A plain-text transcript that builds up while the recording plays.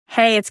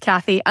Hey, it's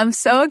Kathy. I'm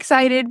so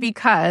excited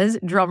because,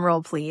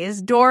 drumroll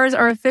please, doors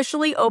are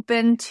officially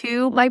open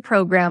to my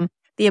program,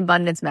 The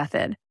Abundance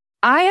Method.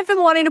 I have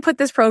been wanting to put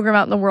this program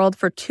out in the world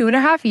for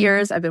 2.5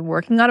 years. I've been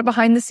working on it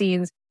behind the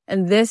scenes,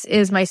 and this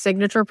is my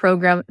signature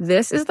program.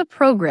 This is the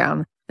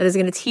program that is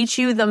going to teach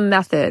you the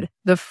method,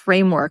 the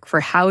framework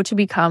for how to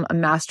become a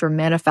master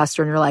manifestor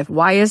in your life.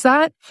 Why is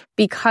that?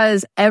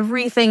 Because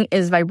everything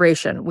is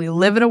vibration. We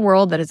live in a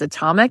world that is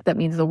atomic. That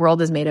means the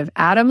world is made of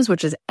atoms,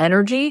 which is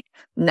energy.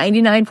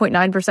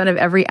 99.9% of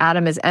every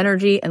atom is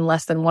energy and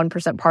less than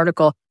 1%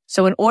 particle.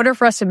 So in order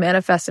for us to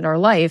manifest in our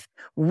life,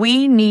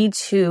 we need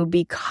to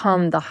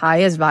become the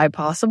highest vibe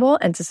possible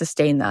and to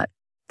sustain that.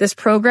 This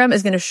program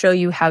is going to show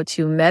you how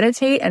to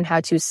meditate and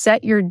how to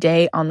set your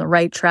day on the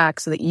right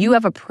track so that you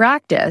have a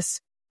practice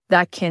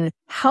that can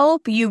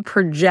help you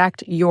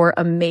project your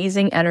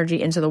amazing energy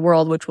into the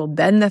world, which will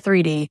bend the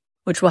 3D,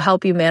 which will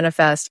help you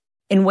manifest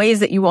in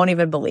ways that you won't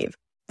even believe.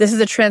 This is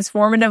a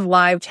transformative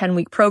live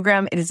 10-week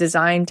program. It is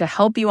designed to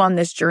help you on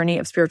this journey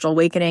of spiritual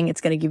awakening.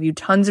 It's going to give you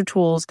tons of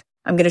tools.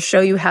 I'm going to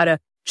show you how to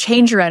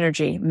change your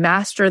energy,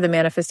 master the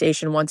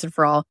manifestation once and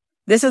for all.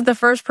 This is the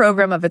first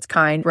program of its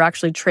kind. We're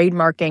actually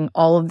trademarking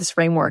all of this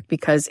framework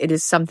because it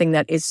is something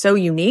that is so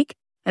unique,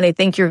 and I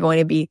think you're going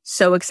to be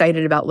so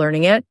excited about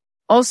learning it.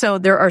 Also,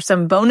 there are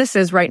some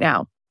bonuses right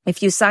now.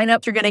 If you sign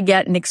up, you're going to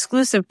get an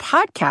exclusive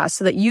podcast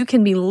so that you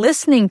can be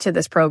listening to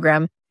this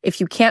program. If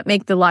you can't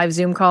make the live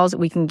Zoom calls,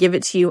 we can give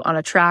it to you on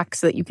a track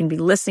so that you can be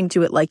listening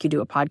to it like you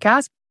do a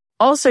podcast.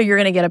 Also, you're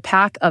going to get a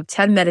pack of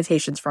 10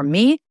 meditations from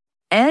me.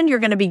 And you're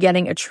going to be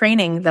getting a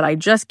training that I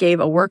just gave,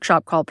 a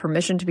workshop called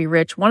Permission to be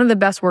Rich, one of the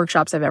best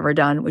workshops I've ever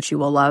done, which you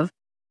will love.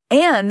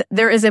 And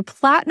there is a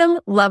platinum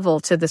level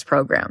to this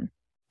program.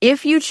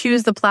 If you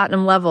choose the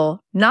platinum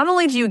level, not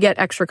only do you get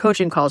extra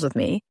coaching calls with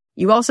me,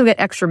 you also get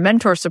extra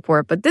mentor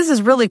support, but this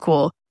is really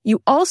cool. You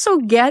also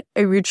get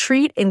a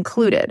retreat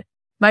included.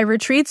 My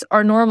retreats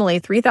are normally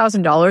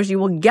 $3,000. You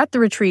will get the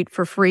retreat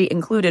for free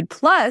included.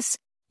 Plus,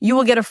 you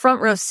will get a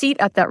front row seat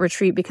at that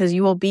retreat because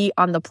you will be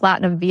on the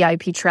platinum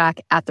VIP track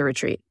at the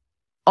retreat.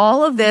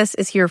 All of this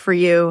is here for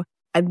you.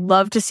 I'd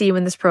love to see you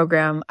in this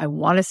program. I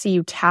want to see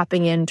you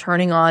tapping in,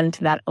 turning on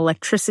to that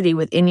electricity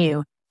within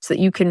you so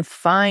that you can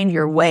find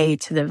your way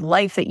to the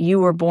life that you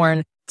were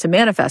born to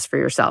manifest for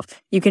yourself.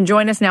 You can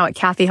join us now at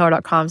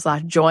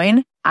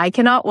kathyheller.com/join. I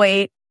cannot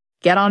wait.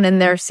 Get on in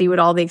there, see what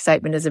all the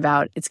excitement is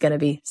about. It's going to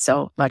be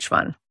so much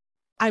fun.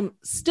 I'm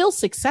still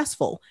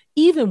successful,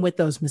 even with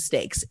those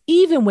mistakes,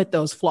 even with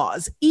those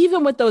flaws,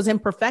 even with those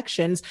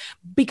imperfections,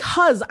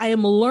 because I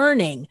am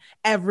learning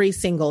every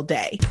single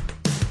day.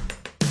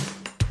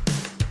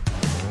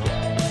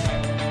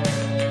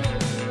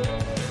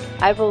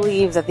 I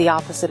believe that the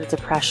opposite of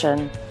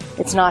depression,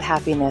 it's not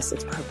happiness,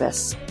 it's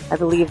purpose. I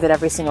believe that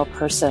every single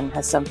person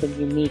has something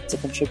unique to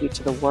contribute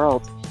to the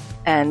world.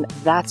 And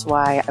that's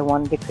why I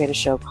wanted to create a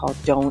show called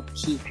Don't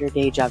Keep Your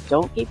Day Job.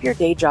 Don't Keep Your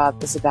Day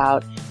Job is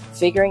about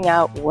figuring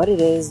out what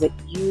it is that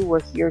you were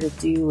here to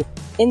do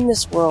in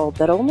this world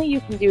that only you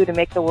can do to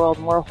make the world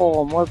more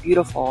whole, more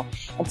beautiful,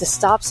 and to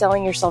stop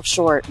selling yourself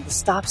short, and to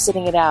stop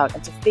sitting it out,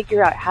 and to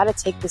figure out how to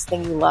take this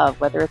thing you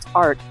love, whether it's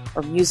art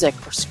or music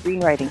or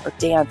screenwriting or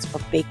dance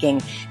or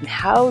baking, and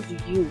how do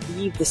you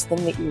weave this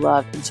thing that you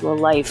love into a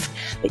life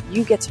that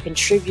you get to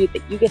contribute,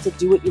 that you get to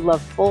do what you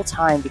love full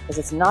time, because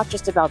it's not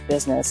just about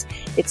business,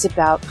 it's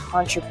about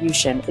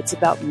contribution, it's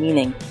about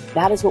meaning.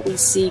 That is what we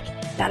seek.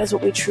 That is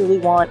what we truly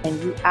want,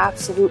 and you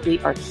absolutely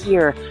are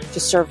here to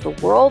serve the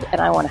world,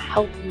 and I want to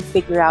help you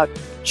figure out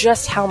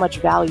just how much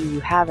value you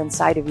have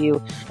inside of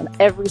you. And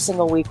every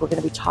single week, we're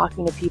going to be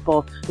talking to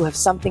people who have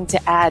something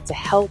to add to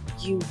help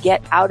you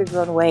get out of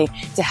your own way,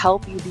 to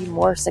help you be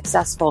more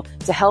successful,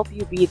 to help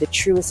you be the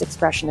truest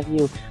expression of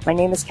you. My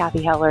name is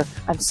Kathy Heller.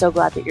 I'm so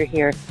glad that you're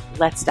here.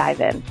 Let's dive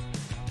in.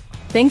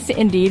 Thanks to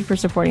Indeed for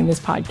supporting this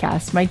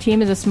podcast. My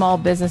team is a small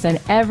business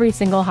and every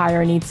single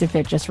hire needs to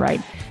fit just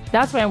right.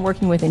 That's why I'm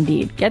working with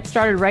Indeed. Get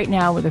started right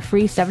now with a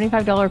free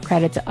 $75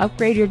 credit to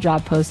upgrade your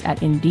job post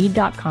at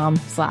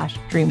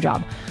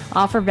Indeed.com/dreamjob.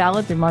 Offer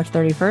valid through March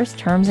 31st.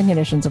 Terms and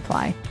conditions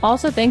apply.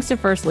 Also, thanks to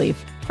First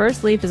Leaf.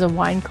 First Leaf is a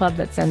wine club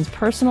that sends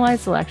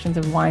personalized selections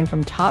of wine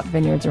from top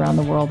vineyards around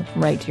the world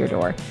right to your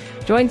door.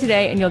 Join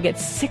today and you'll get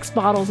 6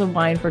 bottles of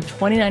wine for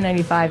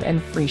 $29.95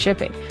 and free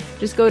shipping.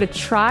 Just go to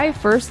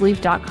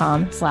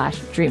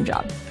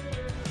tryfirstleaf.com/dreamjob.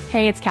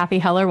 Hey, it's Kathy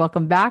Heller.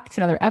 Welcome back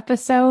to another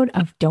episode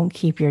of Don't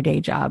Keep Your Day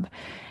Job.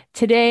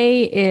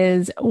 Today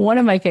is one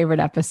of my favorite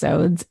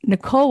episodes.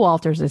 Nicole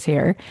Walters is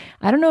here.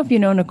 I don't know if you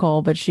know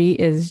Nicole, but she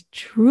is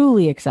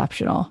truly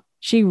exceptional.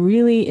 She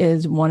really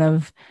is one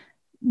of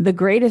the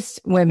greatest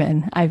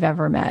women I've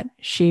ever met.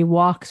 She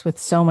walks with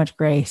so much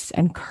grace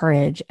and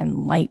courage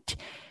and light.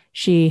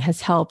 She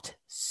has helped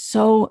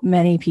so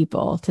many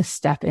people to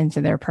step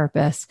into their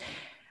purpose.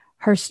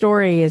 Her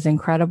story is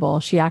incredible.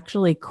 She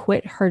actually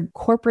quit her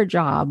corporate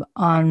job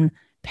on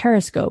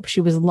Periscope.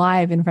 She was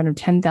live in front of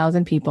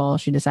 10,000 people.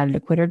 She decided to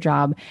quit her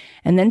job.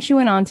 And then she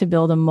went on to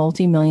build a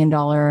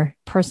multi-million-dollar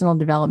personal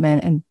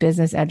development and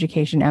business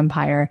education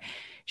empire.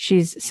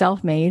 She's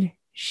self-made.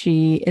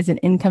 She is an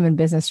income and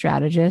business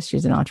strategist.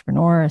 She's an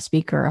entrepreneur, a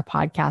speaker, a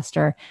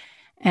podcaster.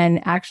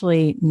 And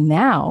actually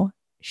now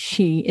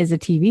she is a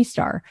TV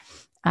star.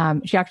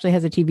 She actually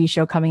has a TV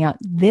show coming out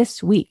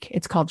this week.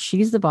 It's called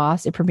She's the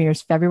Boss. It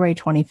premieres February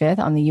 25th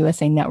on the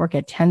USA Network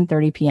at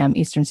 10:30 p.m.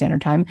 Eastern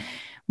Standard Time.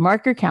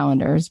 Mark your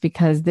calendars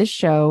because this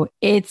show,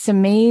 it's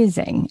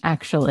amazing,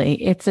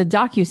 actually. It's a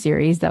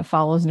docuseries that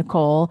follows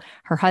Nicole,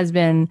 her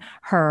husband,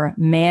 her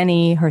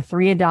Manny, her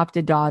 3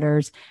 adopted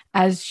daughters,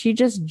 as she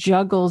just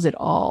juggles it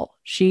all.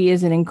 She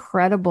is an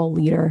incredible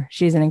leader.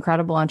 She's an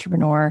incredible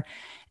entrepreneur.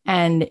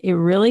 And it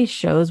really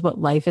shows what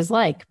life is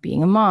like,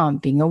 being a mom,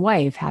 being a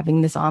wife,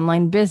 having this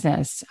online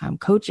business,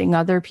 coaching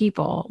other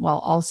people while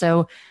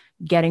also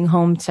getting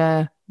home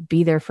to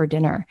be there for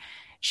dinner.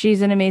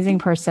 She's an amazing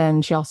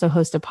person. She also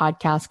hosts a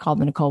podcast called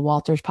the Nicole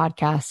Walters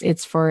Podcast.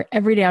 It's for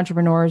everyday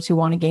entrepreneurs who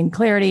want to gain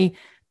clarity,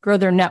 grow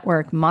their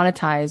network,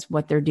 monetize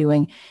what they're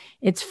doing.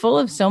 It's full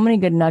of so many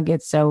good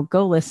nuggets. So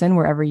go listen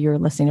wherever you're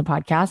listening to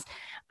podcasts.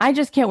 I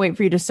just can't wait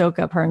for you to soak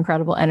up her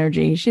incredible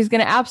energy. She's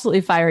going to absolutely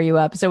fire you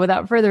up. So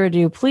without further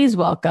ado, please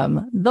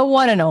welcome the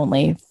one and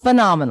only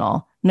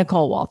phenomenal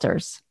Nicole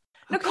Walters.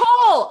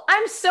 Nicole,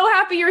 I'm so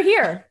happy you're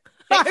here.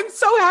 I'm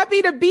so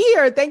happy to be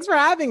here. Thanks for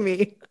having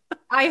me.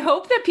 I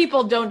hope that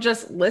people don't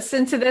just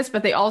listen to this,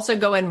 but they also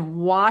go and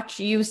watch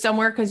you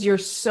somewhere because you're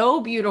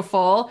so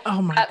beautiful.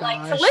 Oh my gosh.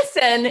 Like, to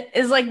listen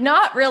is like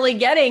not really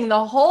getting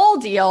the whole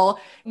deal.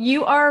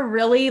 You are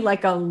really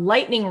like a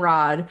lightning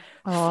rod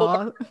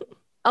for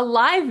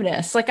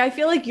aliveness. Like, I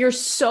feel like you're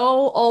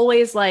so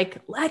always like,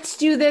 let's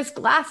do this.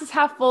 Glass is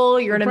half full.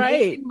 You're an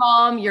amazing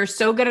mom. You're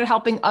so good at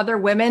helping other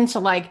women to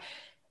like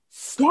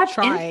step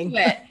into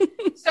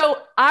it. So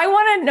I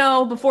want to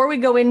know, before we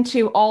go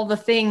into all the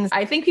things,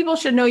 I think people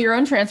should know your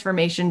own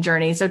transformation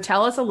journey. So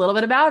tell us a little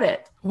bit about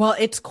it. Well,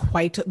 it's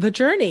quite the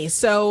journey.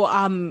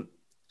 So,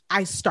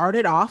 I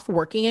started off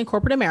working in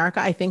corporate America,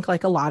 I think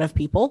like a lot of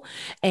people.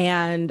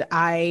 And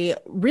I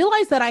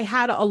realized that I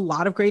had a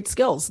lot of great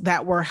skills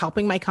that were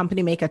helping my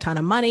company make a ton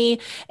of money.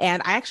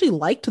 And I actually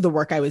liked the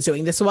work I was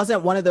doing. This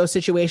wasn't one of those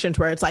situations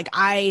where it's like,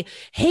 I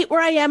hate where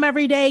I am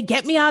every day.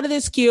 Get me out of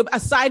this cube.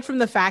 Aside from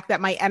the fact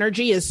that my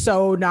energy is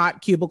so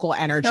not cubicle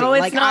energy. No,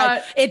 it's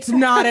not. It's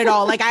not at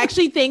all. Like, I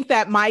actually think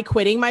that my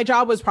quitting my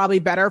job was probably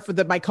better for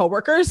my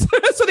coworkers.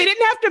 So they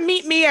didn't have to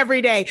meet me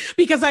every day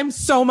because I'm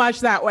so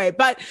much that way.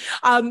 But,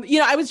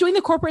 I was doing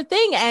the corporate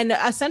thing, and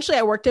essentially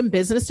I worked in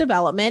business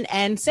development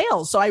and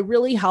sales. So I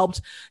really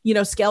helped,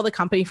 scale the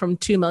company from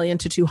 2 million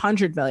to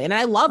 200 million. And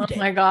I loved it. Oh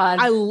my God.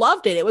 I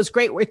loved it. It was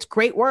great. It's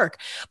great work.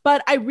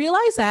 But I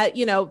realized that,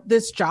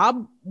 this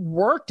job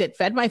worked, it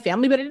fed my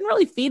family, but it didn't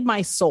really feed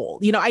my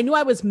soul. I knew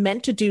I was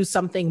meant to do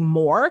something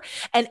more.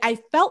 And I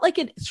felt like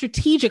it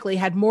strategically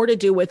had more to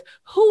do with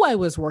who I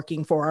was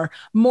working for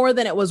more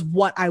than it was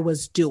what I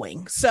was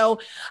doing.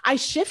 So I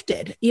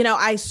shifted,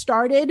 I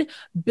started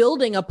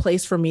building a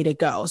place for me to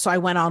go. So I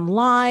went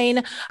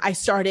online. I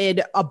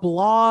started a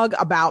blog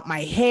about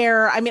my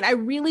hair. I mean, I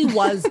really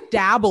was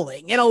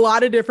dabbling in a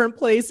lot of different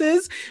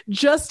places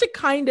just to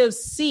kind of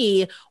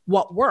see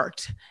what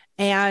worked.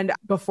 And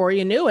before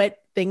you knew it,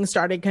 things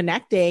started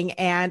connecting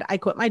and I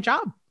quit my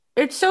job.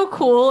 It's so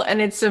cool.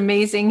 And it's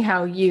amazing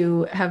how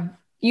you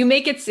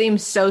make it seem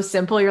so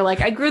simple. You're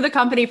like, I grew the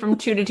company from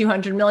 2 to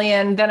 200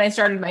 million. Then I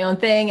started my own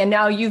thing. And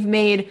now you've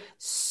made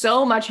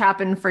so much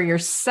happen for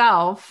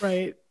yourself.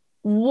 Right.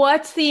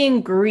 What's the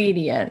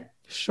ingredient?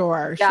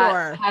 Sure.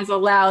 Has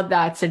allowed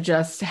that to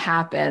just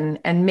happen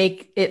and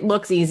make it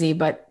looks easy,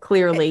 but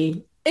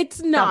clearly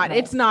it's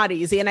not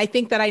easy. And I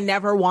think that I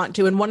never want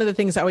to. And one of the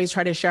things I always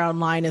try to share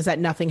online is that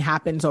nothing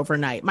happens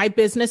overnight. My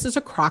business is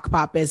a crock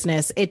pot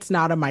business. It's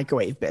not a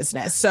microwave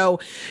business. So,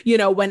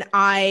 when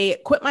I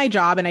quit my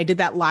job and I did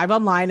that live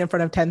online in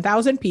front of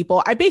 10,000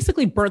 people, I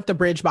basically burnt the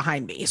bridge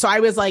behind me. So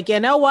I was like, you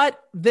know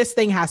what? This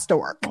thing has to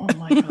work. Oh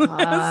my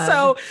God.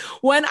 So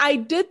when I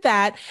did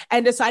that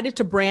and decided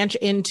to branch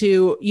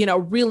into,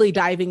 really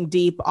diving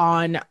deep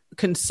on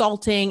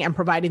consulting and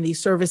providing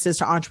these services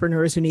to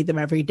entrepreneurs who need them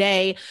every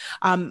day,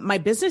 my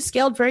business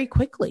scaled very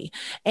quickly.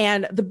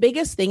 And the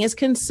biggest thing is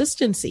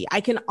consistency. I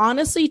can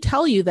honestly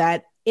tell you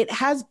that it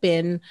has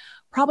been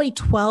probably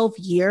 12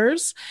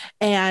 years,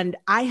 and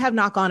I have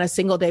not gone a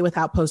single day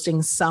without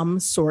posting some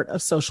sort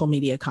of social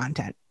media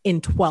content in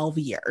 12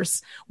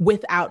 years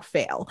without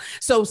fail.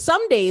 So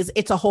some days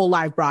it's a whole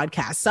live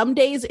broadcast. Some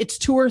days it's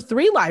 2 or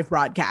 3 live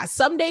broadcasts.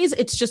 Some days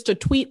it's just a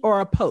tweet or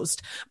a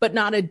post, but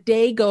not a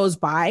day goes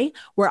by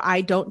where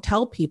I don't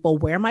tell people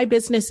where my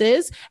business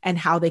is and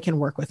how they can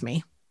work with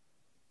me.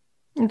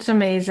 It's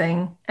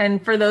amazing.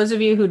 And for those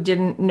of you who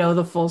didn't know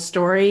the full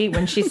story,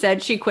 when she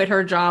said she quit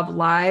her job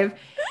live,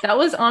 that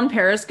was on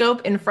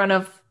Periscope in front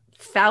of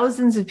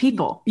thousands of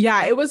people.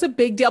 Yeah, it was a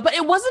big deal, but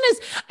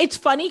it's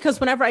funny because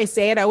whenever I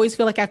say it, I always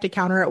feel like I have to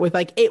counter it with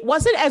like, it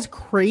wasn't as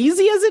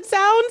crazy as it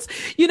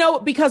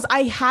sounds, because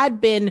I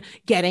had been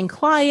getting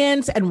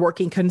clients and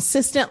working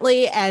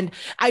consistently, and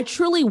I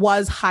truly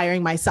was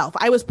hiring myself.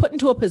 I was put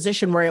into a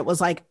position where it was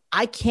like,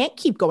 I can't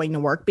keep going to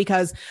work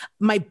because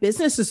my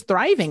business is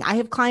thriving. I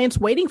have clients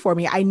waiting for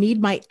me. I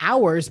need my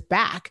hours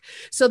back.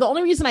 So the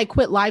only reason I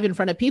quit live in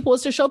front of people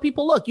is to show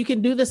people, look, you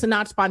can do this and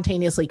not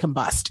spontaneously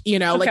combust,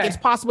 like it's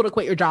possible to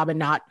quit your job and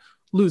not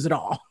lose it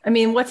all. I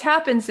mean, what's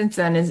happened since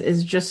then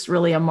is just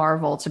really a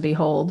marvel to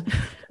behold.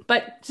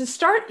 But to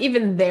start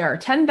even there,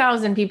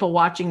 10,000 people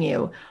watching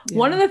you,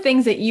 one of the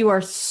things that you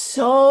are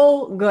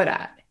so good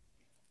at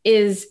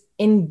is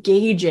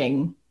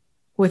engaging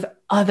with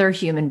other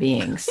human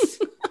beings.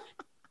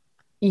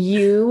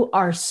 You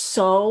are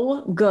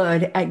so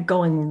good at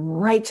going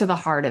right to the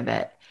heart of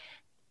it.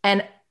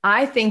 And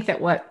I think that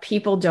what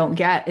people don't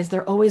get is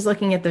they're always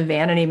looking at the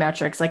vanity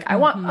metrics. Like, I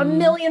want 1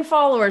 million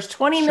followers,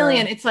 20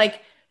 million. It's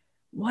like,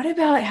 what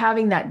about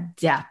having that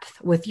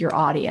depth with your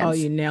audience? Oh,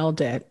 you nailed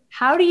it.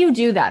 How do you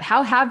do that?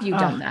 How have you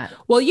done that?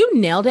 Well, you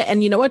nailed it.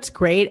 And you know what's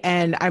great?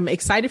 And I'm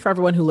excited for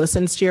everyone who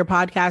listens to your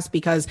podcast,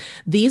 because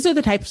these are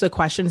the types of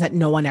questions that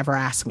no one ever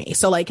asked me.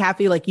 So like,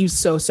 Kathy, like you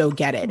so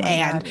get it.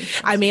 And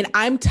I mean,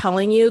 I'm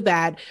telling you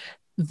that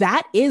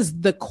is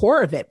the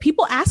core of it.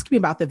 People ask me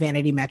about the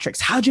vanity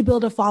metrics. How'd you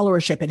build a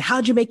followership and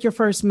how'd you make your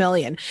first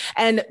million?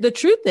 And the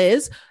truth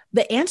is,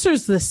 the answer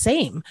is the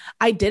same.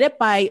 I did it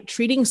by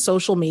treating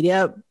social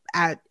media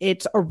at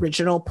its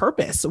original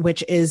purpose,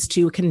 which is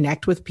to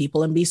connect with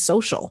people and be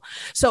social.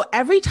 So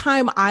every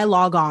time I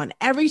log on,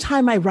 every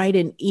time I write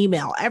an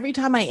email, every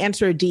time I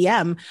answer a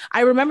DM, I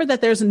remember that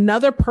there's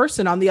another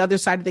person on the other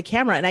side of the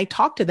camera, and I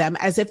talk to them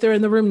as if they're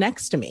in the room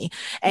next to me.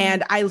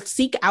 And I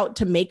seek out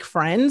to make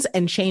friends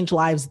and change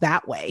lives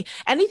that way.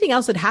 Anything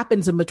else that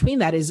happens in between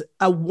that is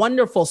a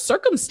wonderful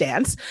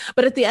circumstance.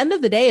 But at the end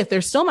of the day, if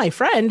they're still my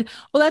friend,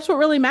 well, that's what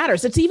really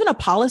matters. It's even a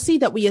policy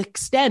that we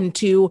extend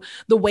to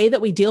the way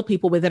that we deal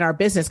people with in our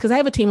business, because I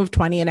have a team of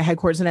 20 and a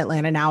headquarters in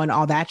Atlanta now and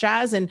all that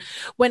jazz. And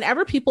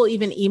whenever people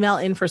even email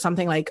in for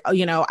something like,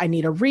 I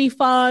need a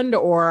refund,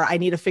 or I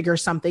need to figure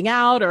something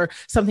out, or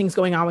something's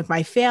going on with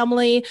my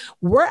family,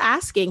 we're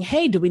asking,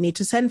 hey, do we need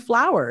to send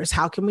flowers?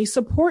 How can we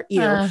support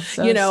you?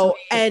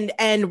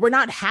 And we're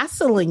not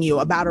hassling you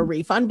about a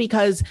refund,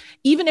 because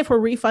even if we're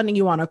refunding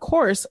you on a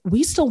course,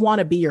 we still want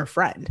to be your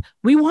friend.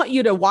 We want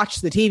you to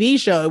watch the TV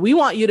show. We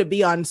want you to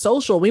be on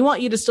social. We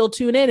want you to still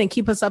tune in and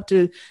keep us up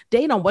to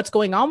date on what's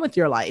going on with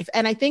your life.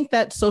 And I think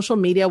that social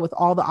media, with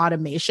all the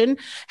automation,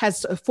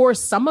 has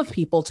forced some of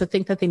people to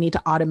think that they need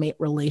to automate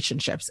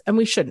relationships, and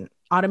we shouldn't.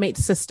 Automate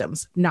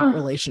systems, not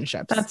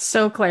relationships. That's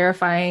so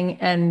clarifying.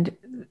 And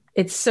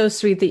it's so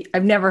sweet that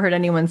I've never heard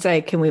anyone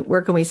say,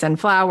 where can we send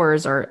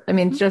flowers? Or, I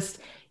mean, just,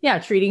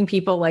 treating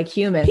people like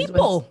humans.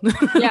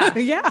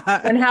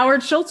 When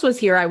Howard Schultz was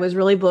here, I was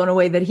really blown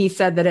away that he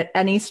said that at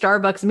any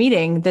Starbucks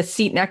meeting, the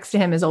seat next to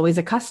him is always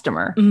a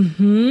customer.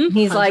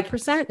 He's 100%.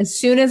 Like, as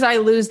soon as I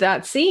lose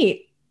that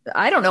seat,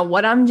 I don't know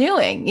what I'm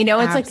doing. It's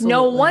Absolutely. Like,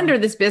 no wonder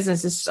this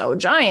business is so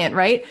giant,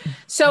 right?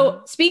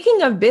 So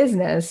speaking of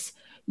business,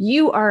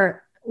 you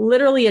are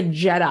literally a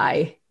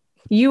Jedi.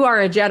 You are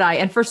a Jedi.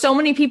 And for so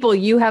many people,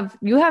 you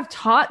have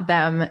taught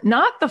them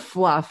not the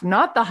fluff,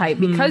 not the hype,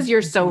 because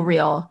you're so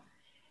real,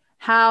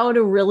 how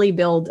to really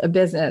build a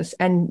business.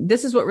 And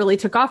this is what really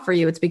took off for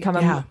you. It's become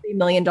a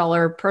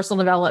multi-million-dollar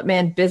personal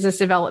development, business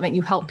development.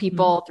 You help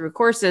people through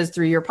courses,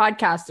 through your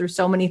podcast, through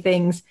so many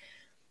things.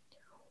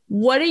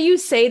 What do you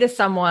say to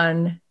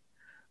someone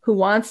who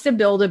wants to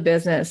build a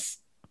business?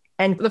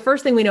 And the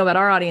first thing we know about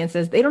our audience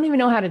is they don't even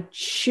know how to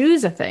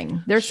choose a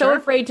thing. They're so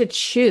afraid to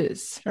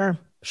choose.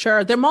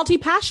 Sure. They're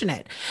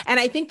multi-passionate. And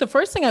I think the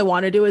first thing I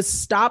want to do is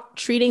stop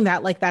treating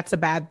that like that's a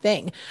bad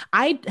thing.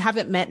 I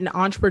haven't met an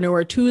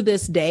entrepreneur to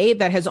this day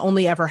that has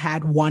only ever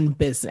had one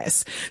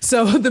business.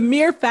 So the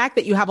mere fact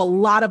that you have a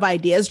lot of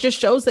ideas just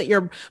shows that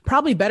you're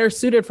probably better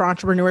suited for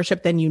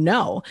entrepreneurship than you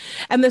know.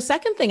 And the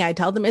second thing I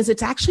tell them is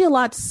it's actually a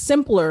lot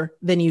simpler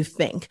than you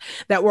think,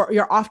 that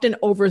you're often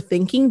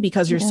overthinking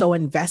because you're so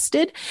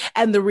invested.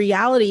 And the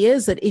reality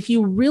is that if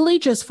you really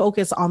just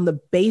focus on the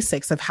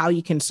basics of how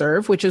you can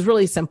serve, which is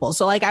really simple.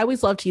 So like, I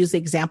always love to use the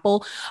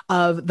example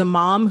of the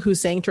mom who's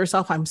saying to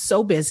herself, I'm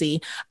so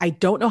busy. I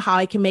don't know how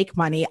I can make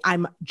money.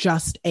 I'm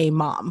just a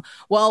mom.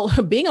 Well,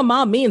 being a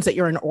mom means that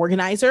you're an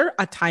organizer,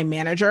 a time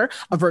manager,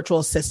 a virtual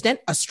assistant,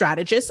 a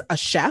strategist, a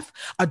chef,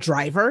 a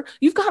driver.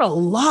 You've got a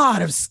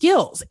lot of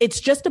skills. It's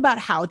just about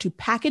how to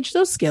package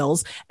those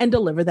skills and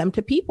deliver them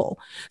to people.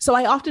 So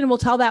I often will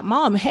tell that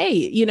mom,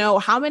 hey,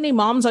 how many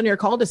moms on your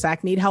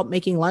cul-de-sac need help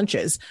making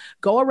lunches?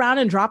 Go around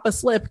and drop a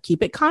slip,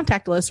 keep it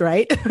contactless,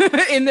 right?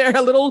 In their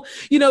little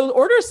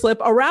order slip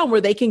around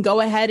where they can go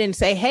ahead and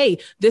say, hey,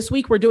 this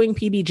week we're doing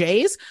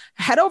PBJs.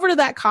 Head over to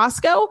that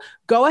Costco,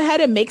 go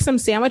ahead and make some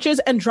sandwiches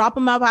and drop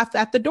them up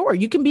at the door.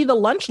 You can be the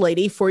lunch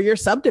lady for your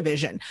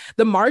subdivision.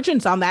 The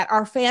margins on that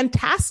are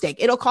fantastic.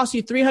 It'll cost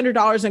you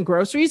 $300 in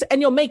groceries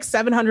and you'll make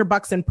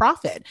 $700 in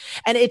profit.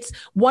 And it's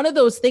one of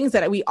those things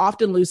that we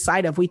often lose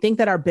sight of. We think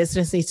that our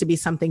business needs to be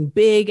something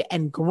big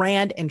and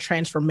grand and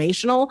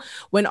transformational,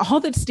 when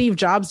all that Steve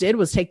Jobs did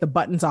was take the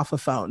buttons off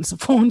of phones.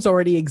 Phones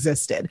already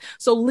existed.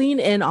 So lean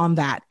in on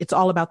that. It's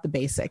all about the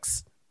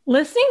basics.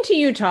 Listening to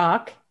you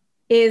talk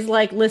is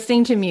like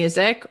listening to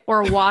music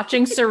or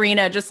watching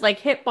Serena just like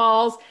hit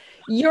balls.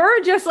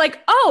 You're just like,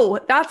 oh,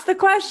 that's the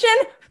question.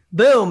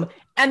 Boom.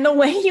 And the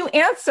way you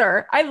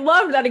answer, I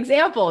love that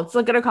example. It's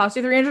going to cost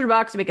you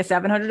 $300 to make a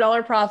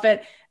 $700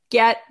 profit.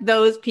 Get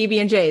those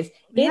PB&Js.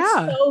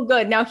 It's so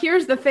good. Now,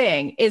 here's the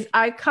thing is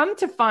I come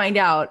to find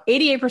out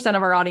 88%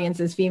 of our audience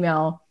is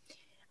female.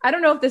 I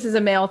don't know if this is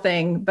a male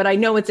thing, but I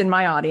know it's in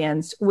my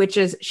audience, which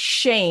is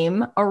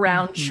shame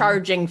around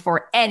charging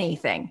for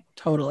anything.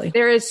 Totally.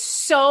 There is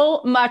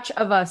so much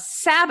of a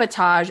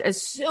sabotage. As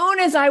soon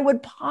as I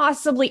would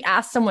possibly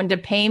ask someone to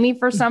pay me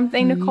for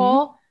something,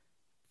 Nicole,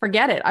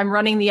 forget it. I'm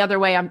running the other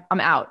way. I'm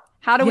out.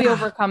 How do we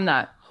overcome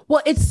that?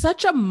 Well, it's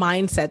such a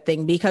mindset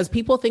thing because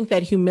people think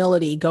that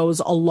humility goes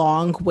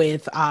along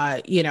with,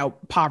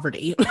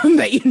 poverty,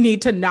 that you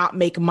need to not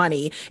make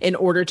money in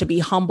order to be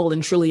humble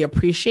and truly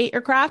appreciate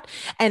your craft.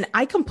 And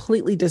I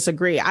completely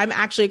disagree. I'm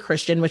actually a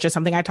Christian, which is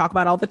something I talk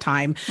about all the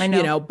time, I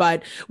know.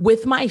 But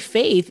with my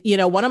faith,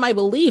 one of my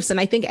beliefs, and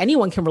I think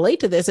anyone can relate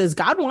to this, is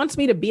God wants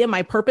me to be in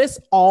my purpose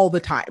all the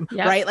time,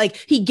 right? Like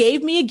he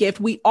gave me a gift.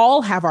 We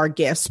all have our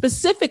gifts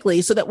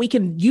specifically so that we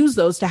can use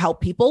those to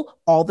help people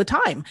all the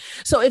time.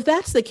 So if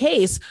that's the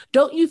case,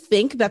 don't you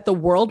think that the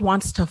world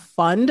wants to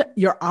fund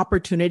your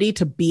opportunity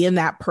to be in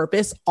that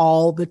purpose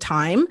all the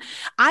time?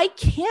 I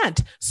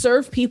can't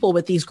serve people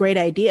with these great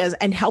ideas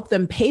and help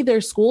them pay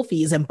their school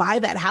fees and buy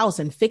that house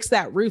and fix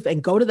that roof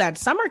and go to that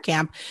summer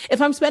camp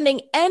if I'm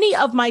spending any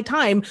of my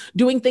time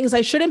doing things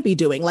I shouldn't be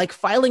doing, like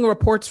filing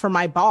reports for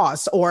my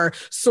boss or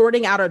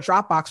sorting out a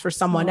Dropbox for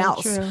someone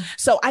else. True.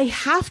 So I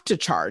have to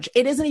charge.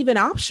 It isn't even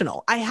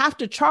optional. I have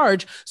to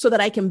charge so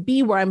that I can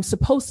be where I'm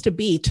supposed to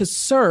be to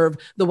serve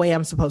the way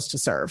I'm supposed to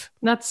serve.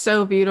 That's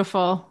so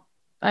beautiful.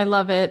 I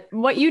love it.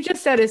 What you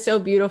just said is so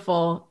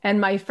beautiful. And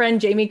my friend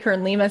Jamie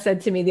Kern Lima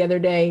said to me the other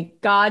day,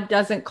 God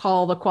doesn't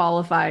call the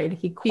qualified.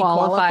 He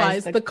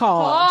qualifies the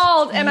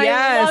called. And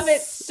I love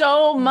it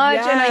so much.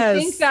 Yes. And I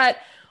think that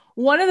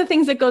one of the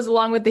things that goes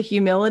along with the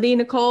humility,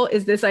 Nicole,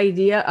 is this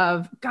idea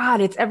of, God,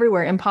 it's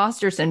everywhere,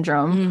 imposter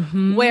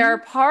syndrome, where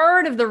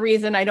part of the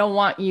reason I don't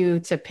want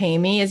you to pay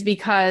me is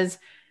because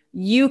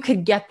you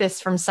could get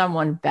this from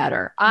someone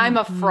better. I'm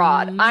a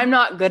fraud. I'm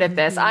not good at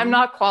this. I'm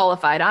not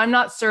qualified. I'm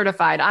not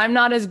certified. I'm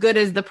not as good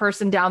as the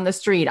person down the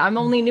street. I'm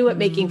only new at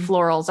making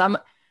florals.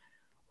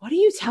 What do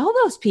you tell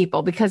those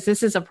people? Because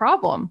this is a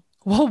problem.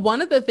 Well,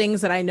 one of the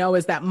things that I know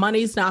is that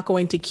money's not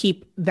going to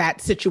keep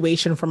that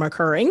situation from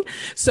occurring.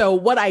 So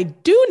what I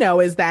do know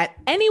is that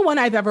anyone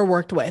I've ever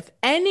worked with,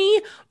 any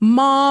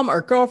mom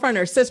or girlfriend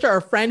or sister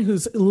or friend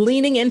who's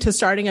leaning into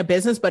starting a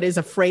business, but is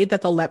afraid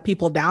that they'll let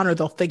people down or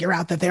they'll figure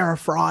out that they're a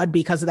fraud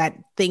because of that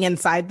thing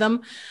inside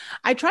them,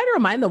 I try to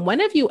remind them,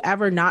 when have you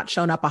ever not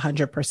shown up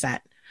 100%?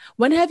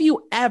 When have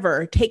you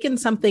ever taken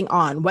something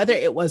on, whether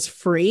it was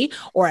free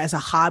or as a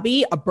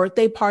hobby, a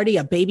birthday party,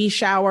 a baby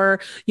shower,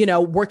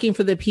 working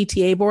for the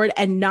PTA board,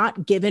 and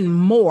not given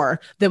more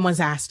than was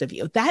asked of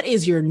you? That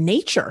is your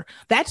nature.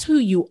 That's who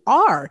you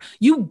are.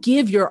 You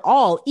give your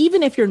all,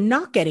 even if you're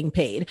not getting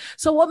paid.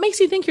 So what makes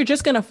you think you're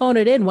just going to phone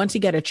it in once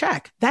you get a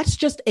check? That's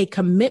just a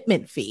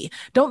commitment fee.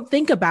 Don't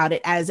think about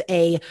it as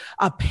a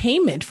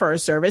payment for a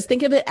service.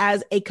 Think of it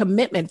as a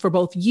commitment for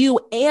both you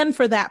and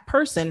for that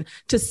person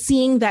to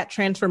seeing that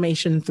transformation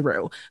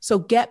through. So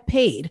get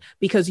paid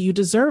because you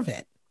deserve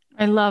it.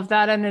 I love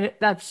that. And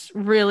that's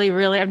really,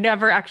 really, I've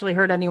never actually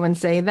heard anyone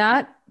say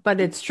that, but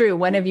it's true.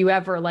 When have you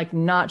ever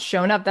not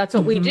shown up? That's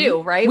what we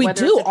do, right? We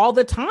do all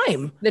the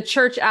time. The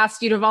church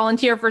asks you to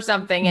volunteer for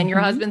something and your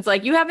husband's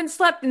like, you haven't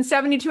slept in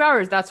 72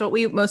 hours. That's what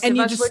most of us would do. And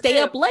you just stay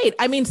up late.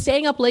 I mean,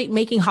 staying up late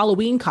making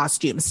Halloween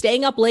costumes,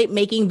 staying up late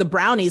making the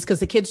brownies because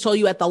the kids told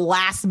you at the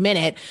last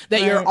minute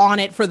that you're on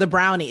it for the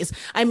brownies.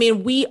 I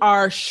mean, we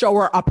are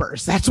shower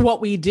uppers. That's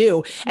what we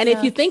do. And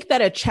if you think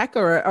that a check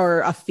or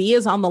a fee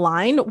is on the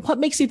line, what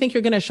makes you think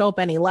you're going to show up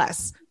any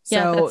less?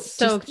 That's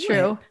so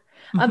true.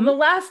 The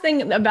last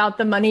thing about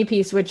the money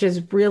piece, which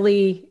is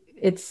really,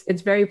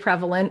 it's very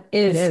prevalent,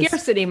 is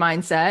scarcity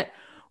mindset,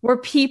 where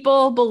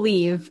people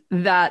believe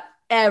that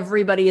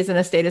everybody is in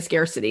a state of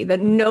scarcity, that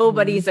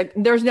nobody's,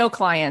 there's no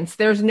clients,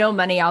 there's no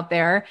money out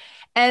there.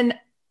 And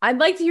I'd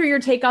like to hear your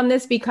take on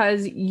this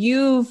because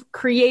you've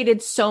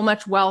created so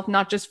much wealth,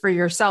 not just for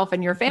yourself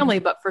and your family,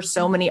 but for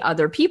so many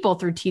other people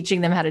through teaching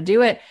them how to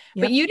do it.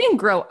 Yep. But you didn't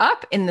grow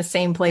up in the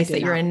same place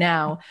that you're in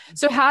now.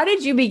 So how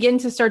did you begin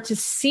to start to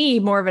see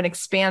more of an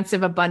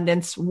expansive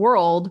abundance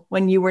world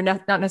when you were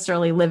not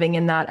necessarily living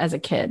in that as a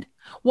kid?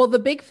 Well, the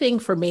big thing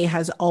for me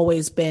has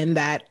always been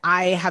that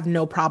I have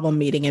no problem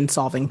meeting and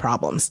solving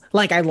problems.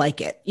 Like, I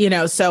like it,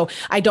 so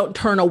I don't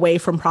turn away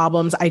from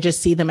problems. I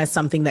just see them as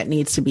something that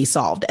needs to be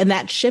solved. And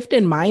that shift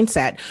in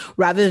mindset,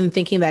 rather than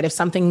thinking that if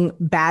something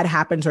bad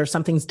happens or if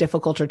something's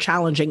difficult or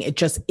challenging, it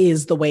just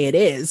is the way it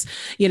is.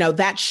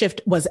 That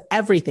shift was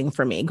everything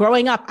for me.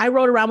 Growing up, I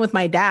rode around with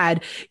my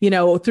dad,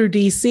 through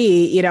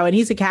DC, and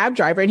he's a cab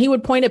driver, and he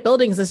would point at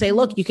buildings and say,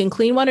 look, you can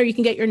clean one or you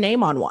can get your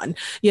name on one,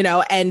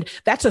 and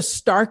that's a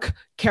stark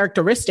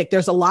characteristic.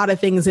 There's a lot of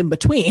things in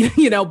between,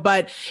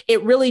 but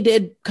it really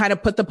did kind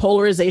of put the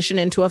polarization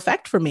into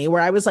effect for me,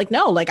 where I was like,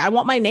 no, like I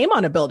want my name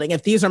on a building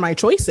if these are my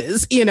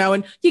choices,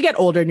 and you get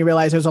older and you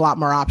realize there's a lot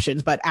more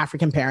options, but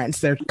African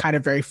parents, they're kind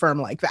of very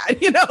firm like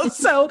that,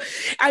 So,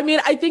 I mean,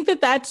 I think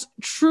that that's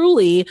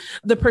truly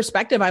the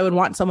perspective I would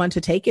want someone to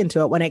take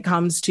into it when it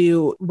comes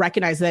to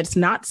recognize that it's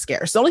not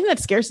scarce. The only thing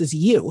that's scarce is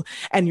you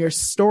and your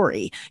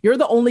story. You're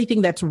the only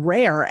thing that's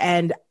rare.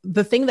 And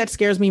the thing that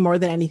scares me more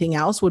than anything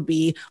else would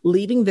be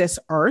leaving this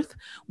earth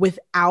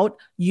without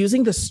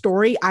using the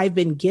story I've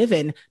been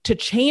given to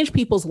change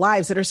people's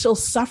lives that are still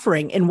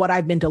suffering in what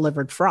I've been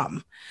delivered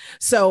from.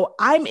 So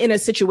I'm in a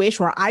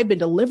situation where I've been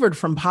delivered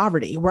from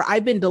poverty, where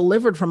I've been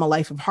delivered from a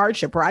life of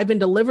hardship, where I've been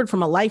delivered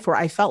from a life where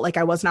I felt like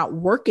I was not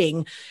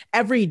working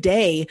every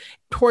day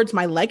towards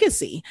my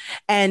legacy.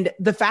 And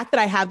the fact that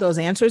I have those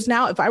answers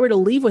now, if I were to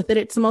leave with it,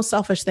 it's the most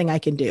selfish thing I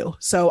can do.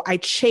 So I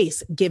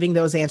chase giving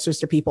those answers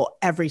to people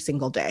every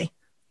single day.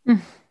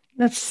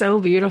 That's so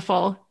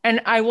beautiful.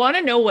 And I want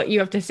to know what you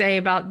have to say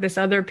about this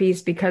other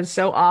piece, because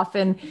so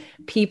often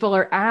people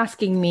are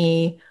asking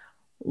me,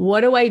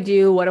 what do I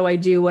do? What do I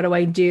do? What do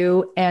I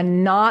do?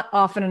 And not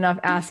often enough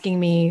asking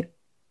me,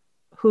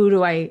 who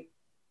do I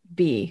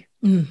be?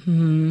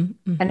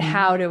 And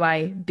how do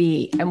I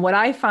be? And what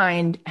I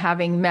find,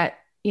 having met,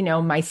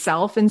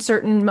 myself in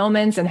certain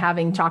moments and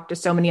having talked to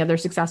so many other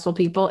successful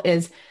people,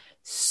 is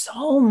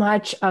so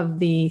much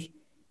of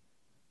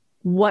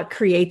what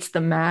creates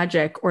the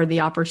magic or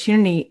the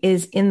opportunity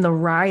is in the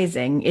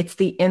rising. It's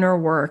the inner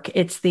work.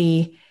 It's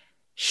the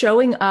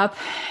showing up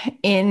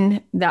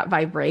in that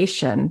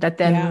vibration that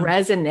then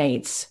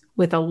resonates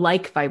with a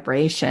like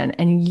vibration.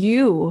 And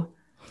you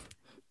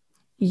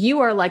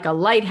are like a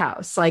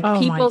lighthouse. Like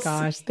people,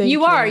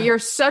 you're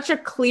such a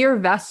clear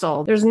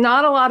vessel. There's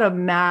not a lot of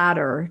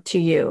matter to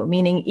you,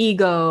 meaning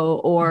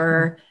ego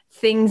or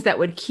things that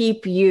would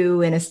keep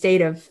you in a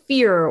state of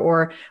fear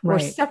or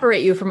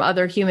separate you from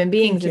other human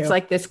beings. It's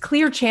like this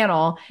clear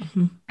channel.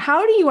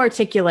 How do you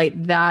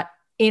articulate that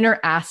inner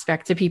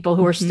aspect to people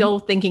who are still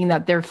thinking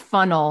that their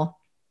funnel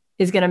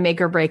is going to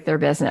make or break their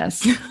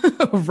business?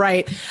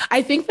 Right.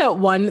 I think that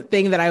one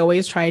thing that I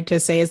always try to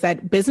say is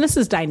that business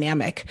is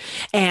dynamic,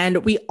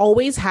 and we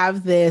always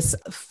have this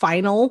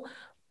final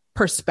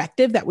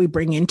perspective that we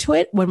bring into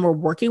it when we're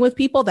working with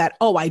people that,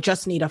 oh, I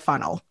just need a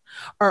funnel.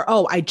 Or,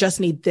 oh, I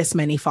just need this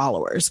many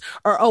followers.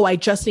 Or, oh, I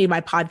just need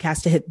my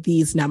podcast to hit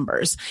these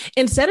numbers.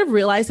 Instead of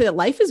realizing that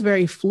life is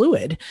very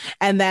fluid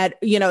and that,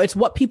 it's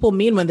what people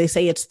mean when they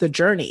say it's the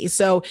journey.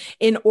 So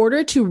in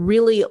order to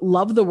really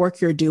love the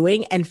work you're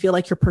doing and feel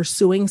like you're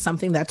pursuing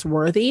something that's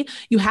worthy,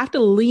 you have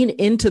to lean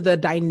into the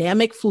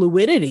dynamic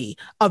fluidity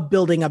of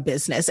building a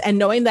business and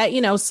knowing that,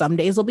 some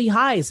days will be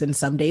highs and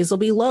some days will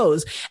be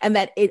lows. And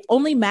that it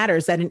only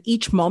matters that in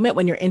each moment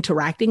when you're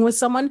interacting with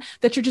someone,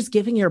 that you're just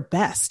giving your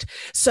best.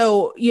 So,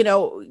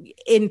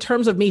 in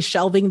terms of me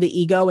shelving the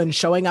ego and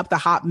showing up the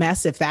hot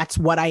mess, if that's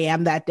what I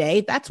am that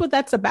day, that's what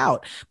that's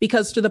about.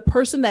 Because to the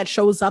person that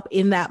shows up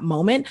in that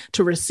moment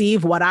to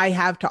receive what I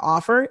have to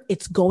offer,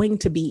 it's going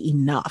to be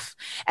enough.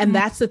 And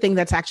that's the thing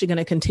that's actually going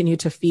to continue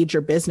to feed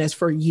your business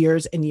for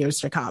years and years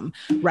to come.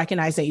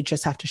 Recognize that you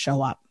just have to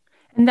show up.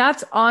 And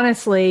that's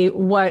honestly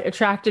what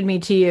attracted me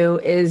to you,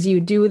 is you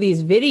do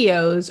these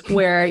videos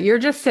where you're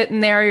just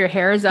sitting there, your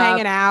hair's up,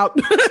 hanging out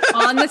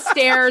on the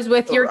stairs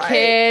with your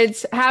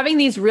kids, having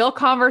these real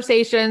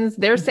conversations.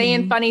 They're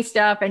saying funny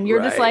stuff and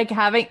you're just like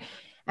and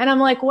I'm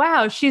like,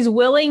 wow, she's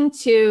willing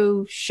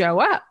to show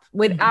up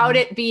without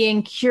it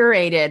being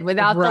curated,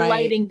 without the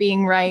lighting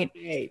being right.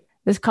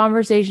 This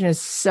conversation is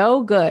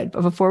so good.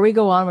 But before we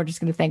go on, we're just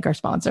going to thank our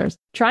sponsors.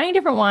 Trying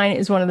different wine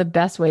is one of the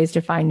best ways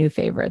to find new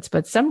favorites,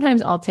 but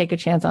sometimes I'll take a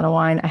chance on a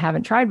wine I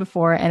haven't tried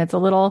before and it's a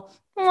little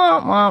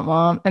womp, womp,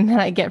 womp. And then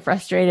I get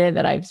frustrated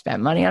that I've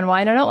spent money on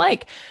wine I don't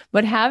like.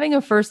 But having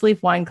a First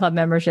Leaf Wine Club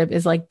membership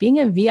is like being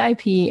a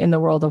VIP in the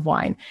world of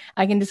wine.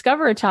 I can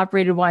discover a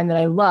top-rated wine that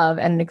I love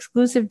at an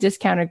exclusive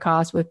discounted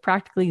cost with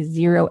practically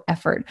zero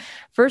effort.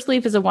 First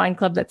Leaf is a wine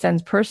club that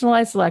sends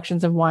personalized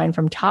selections of wine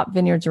from top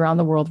vineyards around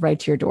the world right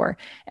to your door.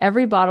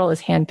 Every bottle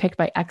is handpicked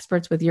by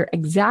experts with your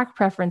exact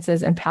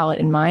preferences and palate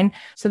in mind,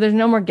 so there's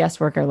no more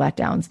guesswork or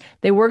letdowns.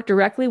 They work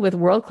directly with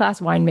world-class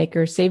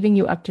winemakers, saving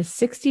you up to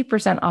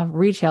 60% off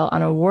retail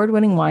on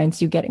award-winning wines,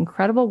 so you get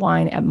incredible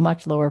wine at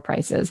much lower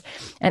prices.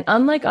 And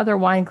unlike other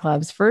wine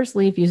clubs, First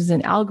Leaf uses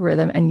an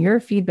algorithm and your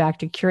feedback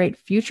to curate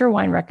future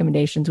wine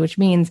recommendations, which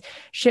means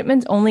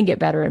shipments only get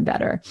better and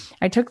better.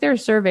 I took their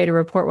survey to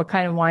report what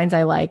kind of wines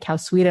I like, how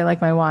sweet I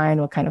like my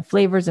wine, what kind of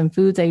flavors and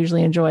foods I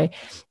usually enjoy.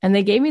 And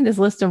they gave me this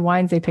list of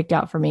wines they picked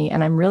out for me.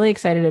 And I'm really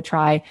excited to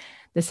try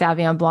the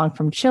Sauvignon Blanc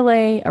from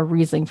Chile, a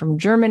Riesling from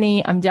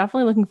Germany. I'm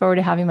definitely looking forward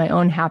to having my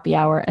own happy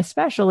hour,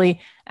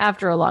 especially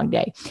after a long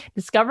day.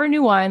 Discover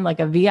new wine like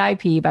a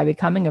VIP by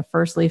becoming a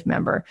First Leaf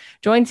member.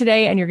 Join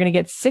today and you're going to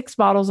get 6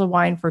 bottles of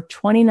wine for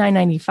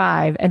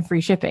 $29.95 and free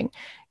shipping.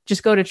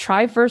 Just go to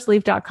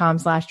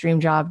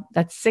tryfirstleaf.com/dreamjob.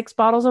 That's 6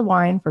 bottles of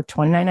wine for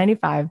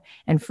 $29.95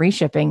 and free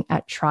shipping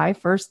at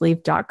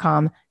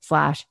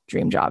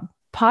tryfirstleaf.com/dreamjob.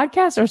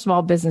 Podcasts are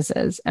small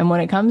businesses. And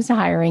when it comes to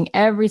hiring,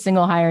 every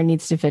single hire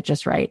needs to fit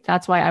just right.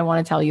 That's why I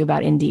want to tell you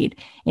about Indeed.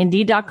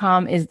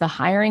 Indeed.com is the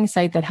hiring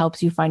site that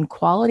helps you find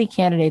quality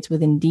candidates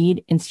with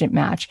Indeed Instant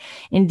Match.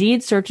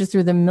 Indeed searches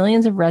through the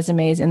millions of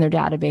resumes in their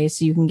database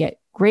so you can get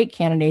great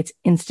candidates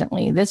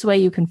instantly. This way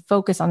you can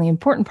focus on the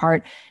important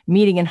part,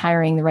 meeting and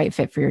hiring the right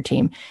fit for your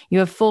team. You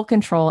have full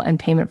control and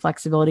payment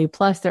flexibility.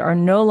 Plus, there are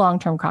no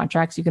long-term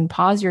contracts. You can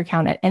pause your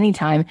account at any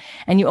time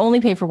and you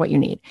only pay for what you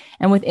need.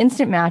 And with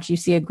Instant Match, you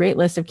see a great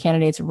list of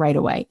candidates right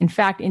away. In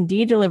fact,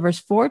 Indeed delivers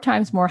 4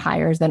 times more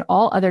hires than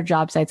all other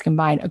job sites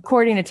combined,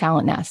 according to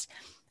Talent Nest.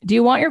 Do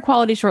you want your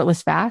quality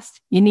shortlist fast?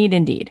 You need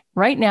Indeed.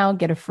 Right now,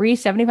 get a free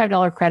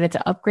 $75 credit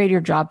to upgrade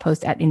your job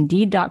post at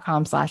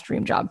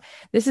Indeed.com/dreamjob.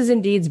 This is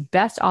Indeed's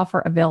best offer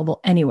available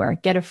anywhere.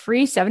 Get a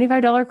free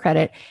 $75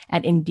 credit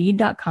at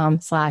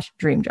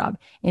Indeed.com/dreamjob.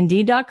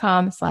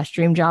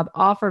 Indeed.com/dreamjob.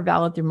 Offer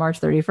valid through March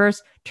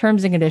 31st.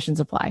 Terms and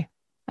conditions apply.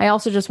 I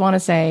also just want to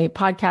say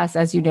podcasts,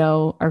 as you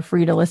know, are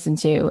free to listen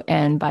to.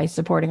 And by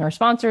supporting our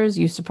sponsors,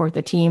 you support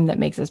the team that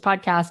makes this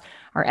podcast,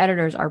 our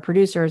editors, our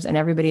producers, and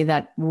everybody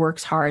that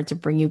works hard to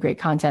bring you great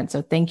content.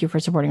 So thank you for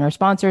supporting our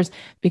sponsors,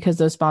 because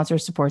those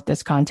sponsors support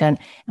this content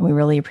and we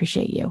really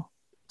appreciate you.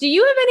 Do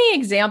you have any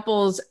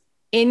examples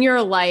in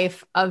your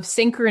life of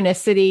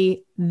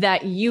synchronicity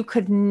that you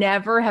could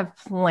never have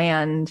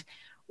planned,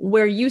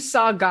 where you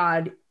saw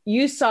God,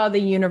 you saw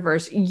the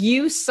universe,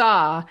 you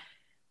saw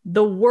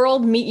the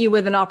world meet you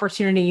with an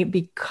opportunity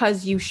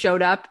because you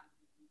showed up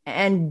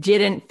and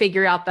didn't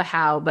figure out the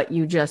how, but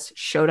you just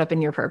showed up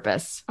in your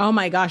purpose? Oh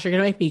my gosh, you're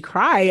going to make me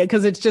cry,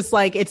 because it's just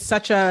like, it's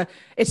a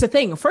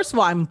thing. First of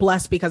all, I'm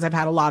blessed because I've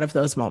had a lot of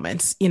those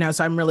moments,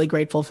 so I'm really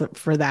grateful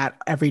for that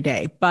every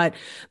day. But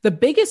the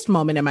biggest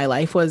moment in my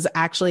life was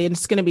actually, and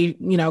it's going to be,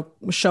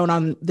 shown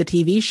on the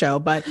TV show,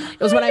 but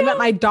it was when I met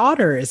my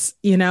daughters,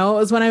 it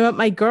was when I met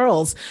my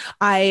girls.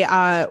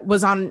 I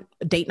was on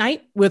date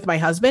night with my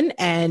husband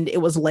and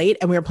it was late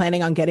and we were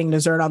planning on getting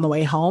dessert on the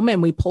way home,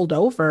 and we pulled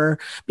over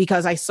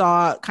because I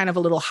saw kind of a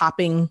little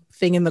hopping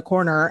thing in the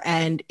corner,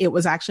 and it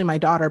was actually my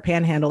daughter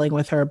panhandling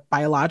with her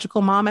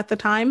biological mom at the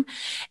time.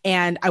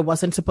 And I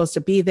wasn't supposed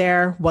to be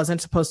there, wasn't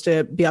supposed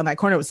to be on that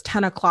corner. It was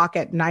 10 o'clock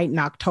at night in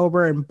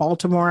October in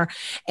Baltimore.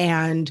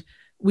 And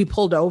we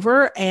pulled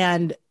over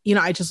and,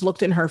 I just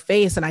looked in her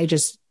face and I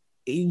just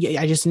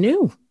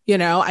knew.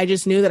 I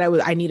just knew that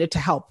I needed to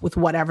help with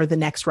whatever the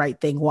next right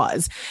thing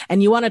was.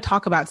 And you want to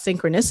talk about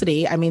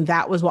synchronicity. I mean,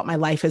 that was what my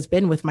life has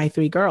been with my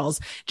 3 girls,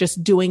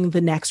 just doing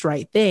the next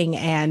right thing.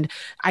 And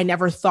I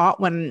never thought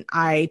when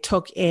I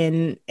took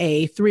in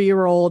a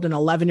 3-year-old, an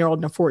 11-year-old,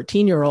 and a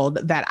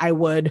 14-year-old that I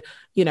would,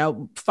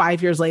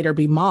 5 years later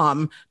be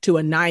mom to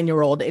a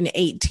 9-year-old, an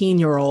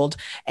 18-year-old,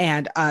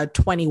 and a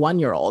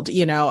 21-year-old,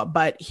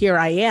 but here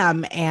I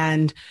am.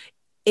 And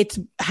it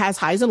has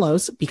highs and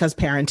lows because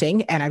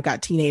parenting, and I've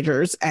got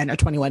teenagers and a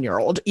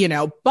 21-year-old,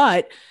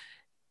 but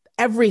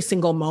every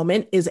single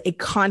moment is a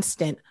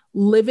constant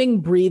living,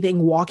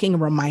 breathing, walking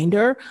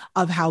reminder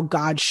of how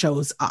God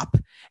shows up.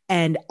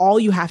 And all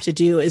you have to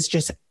do is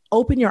just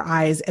open your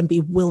eyes and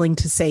be willing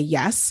to say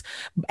yes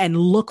and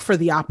look for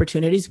the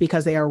opportunities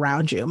because they are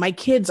around you. My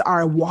kids are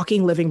a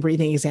walking, living,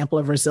 breathing example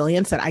of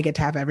resilience that I get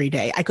to have every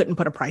day. I couldn't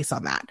put a price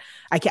on that.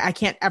 I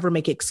can't ever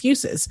make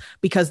excuses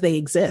because they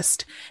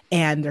exist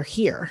and they're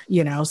here,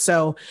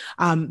 So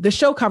the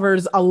show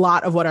covers a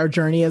lot of what our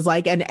journey is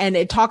like. And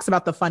it talks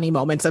about the funny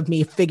moments of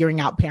me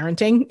figuring out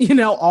parenting,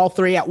 all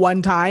 3 at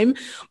one time.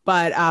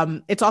 But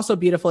it's also a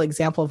beautiful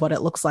example of what it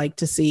looks like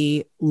to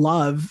see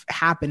love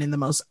happen in the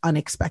most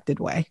unexpected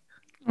way.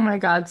 Oh my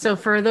God. So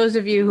for those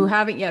of you who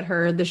haven't yet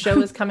heard, the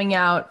show is coming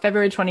out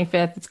February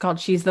 25th. It's called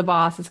She's the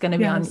Boss. It's going to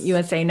be on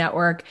USA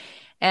Network.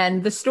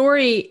 And the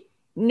story,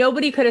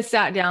 nobody could have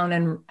sat down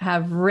and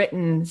have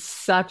written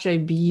such a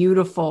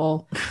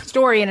beautiful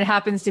story. And it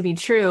happens to be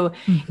true.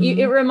 Mm-hmm.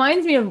 It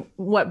reminds me of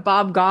what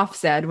Bob Goff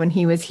said when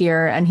he was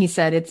here. And he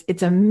said,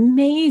 it's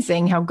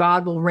amazing how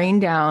God will rain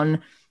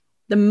down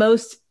the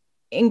most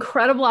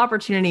incredible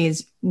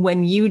opportunities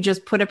when you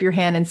just put up your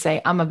hand and say,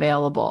 I'm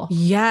available.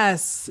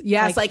 Yes.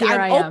 Like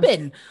I'm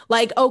open.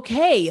 Like,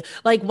 okay.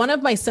 Like one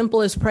of my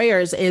simplest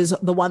prayers is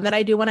the one that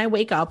I do when I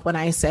wake up, when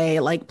I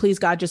say like, please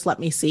God, just let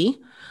me see.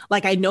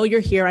 Like, I know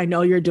you're here. I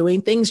know you're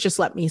doing things. Just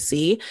let me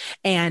see.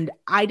 And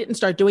I didn't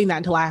start doing that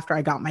until after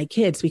I got my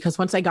kids, because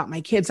once I got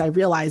my kids, I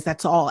realized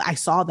that's all I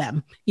saw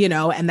them,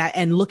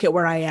 and look at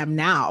where I am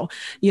now,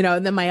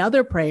 and then my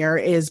other prayer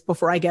is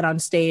before I get on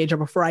stage or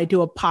before I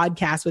do a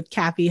podcast with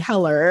Kathy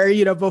Heller,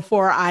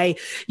 before I,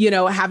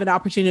 have an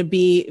opportunity to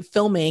be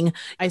filming,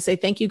 I say,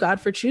 thank you,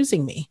 God, for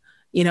choosing me.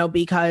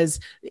 Because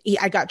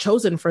I got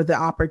chosen for the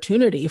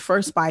opportunity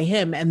first by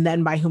him and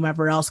then by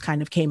whomever else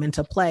kind of came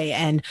into play.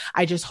 And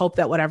I just hope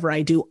that whatever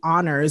I do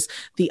honors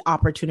the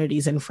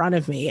opportunities in front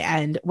of me.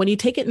 And when you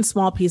take it in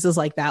small pieces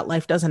like that,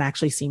 life doesn't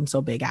actually seem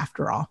so big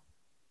after all.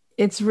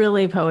 It's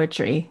really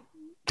poetry.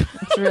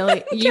 It's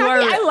really, you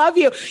Kathy, are, I love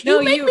you. No,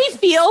 You make me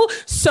feel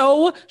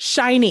so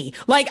shiny.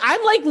 Like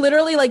I'm like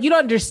literally like, you don't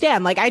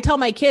understand. Like I tell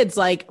my kids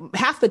like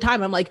half the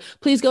time I'm like,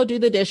 please go do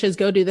the dishes,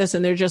 go do this.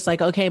 And they're just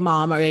like, okay,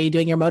 mom, are you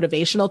doing your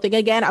motivational thing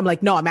again? I'm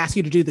like, no, I'm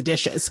asking you to do the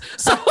dishes.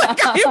 So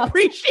like, I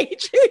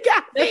appreciate you,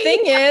 Kathy. the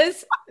thing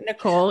is,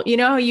 Nicole, you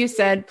know how you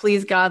said,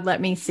 please God,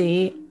 let me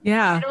see.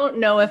 Yeah. I don't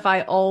know if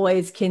I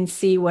always can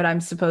see what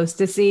I'm supposed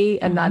to see.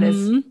 And that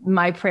is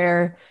my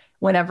prayer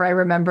whenever I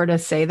remember to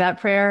say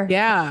that prayer.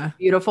 Yeah.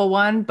 Beautiful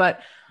one.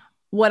 But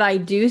what I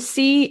do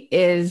see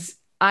is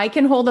I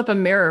can hold up a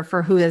mirror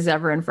for who is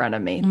ever in front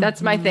of me.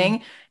 That's my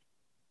thing.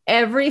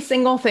 Every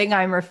single thing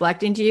I'm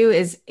reflecting to you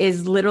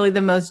is literally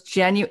the most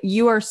genuine.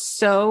 You're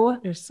so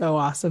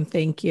awesome.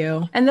 Thank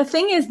you. And the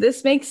thing is,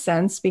 this makes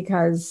sense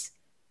because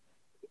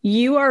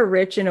you are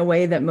rich in a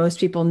way that most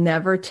people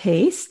never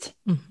taste.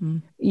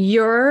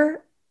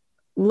 Your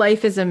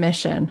life is a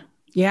mission.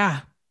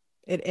 Yeah.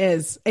 It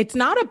is. It's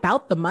not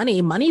about the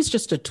money. Money's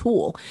just a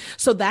tool.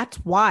 So that's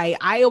why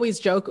I always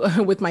joke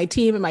with my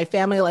team and my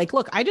family, like,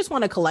 look, I just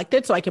want to collect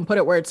it so I can put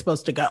it where it's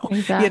supposed to go,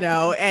 Exactly. you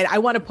know, and I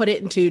want to put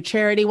it into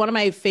charity. One of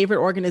my favorite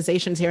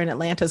organizations here in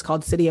Atlanta is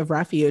called City of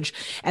Refuge,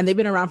 and they've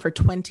been around for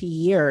 20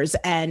 years.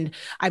 And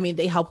I mean,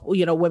 they help,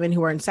 you know, women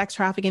who are in sex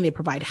trafficking, they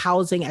provide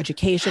housing,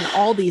 education,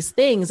 all these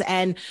things.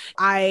 And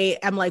I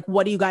am like,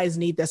 what do you guys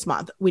need this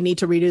month? We need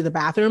to redo the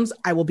bathrooms.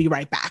 I will be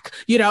right back,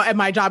 you know, and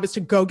my job is to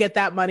go get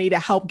that money to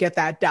help get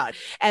that done.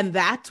 And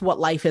that's what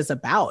life is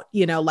about.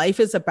 You know, life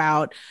is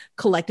about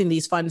collecting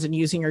these funds and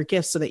using your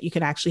gifts so that you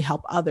can actually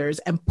help others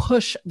and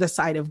push the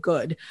side of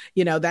good.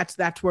 You know,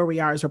 that's where we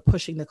are, is we're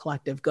pushing the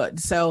collective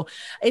good. So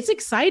it's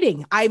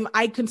exciting.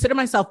 I consider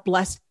myself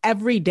blessed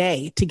every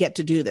day to get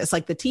to do this,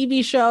 like the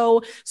TV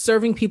show,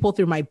 serving people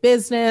through my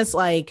business,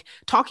 like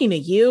talking to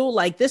you.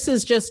 Like, this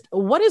is just,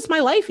 what is my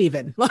life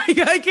even? Like,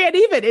 I can't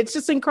even, it's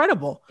just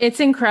incredible. It's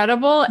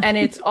incredible. And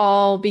it's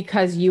all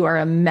because you are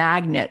a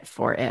magnet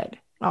for it.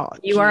 Oh,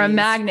 you are a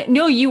magnet.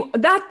 No,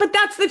 but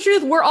that's the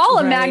truth. We're all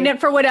a magnet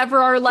for whatever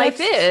our life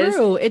is.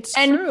 True. It's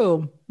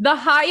true. The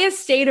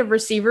highest state of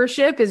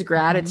receivership is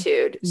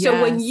gratitude. So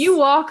when you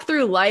walk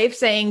through life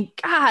saying,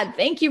 God,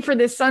 thank you for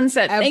this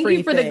sunset. Thank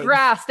you for the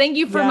grass. Thank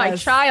you for my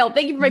child.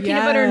 Thank you for my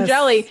peanut butter and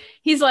jelly.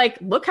 He's like,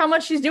 look how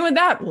much she's doing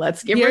that.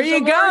 Let's give her some more. Here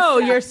you go.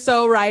 You're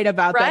so right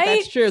about that.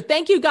 That's true.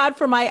 Thank you, God,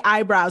 for my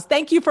eyebrows.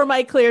 Thank you for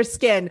my clear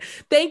skin.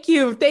 Thank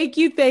you. Thank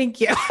you.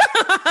 Thank you.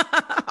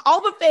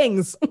 All the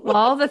things.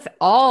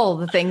 all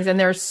the things. And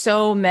there's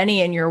so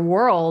many in your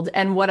world.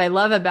 And what I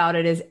love about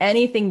it is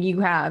anything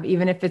you have,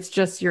 even if it's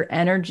just your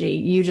energy,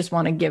 you just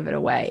want to give it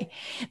away.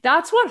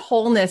 That's what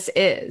wholeness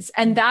is.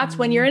 And that's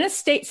when you're in a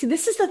state. See,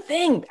 this is the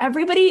thing.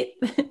 Everybody,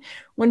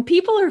 when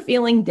people are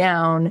feeling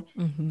down,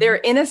 they're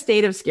in a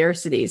state of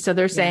scarcity. So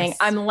they're saying,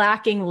 I'm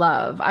lacking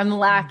love. I'm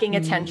lacking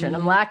attention.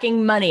 I'm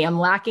lacking money. I'm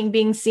lacking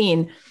being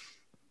seen.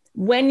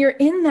 When you're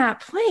in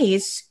that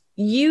place,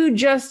 you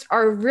just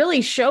are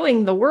really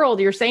showing the world.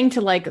 You're saying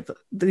to like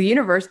the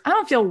universe, I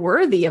don't feel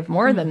worthy of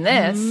more than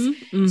this.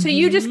 So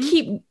you just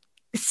keep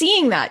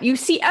seeing that. You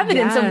see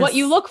evidence of what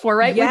you look for,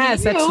 right?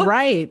 Yes, that's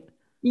right.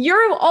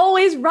 You're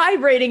always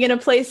vibrating in a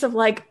place of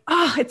like,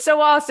 oh, it's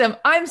so awesome.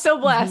 I'm so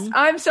blessed.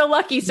 I'm so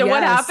lucky. So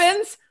what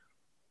happens?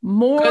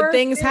 More good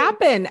things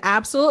happen.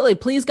 Absolutely.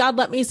 Please, God,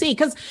 let me see.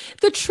 Because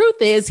the truth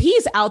is,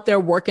 he's out there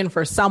working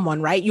for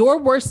someone, right? Your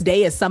worst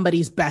day is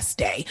somebody's best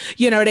day.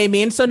 You know what I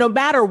mean? So no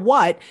matter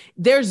what,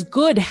 there's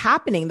good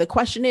happening. The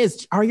question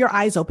is, are your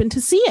eyes open to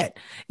see it?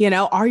 You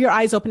know, are your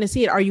eyes open to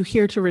see it? Are you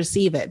here to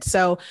receive it?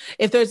 So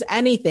if there's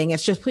anything,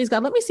 it's just, please,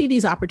 God, let me see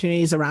these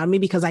opportunities around me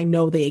because I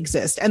know they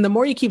exist. And the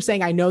more you keep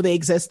saying, I know they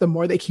exist, the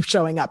more they keep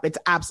showing up. It's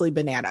absolutely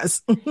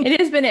bananas. It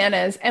is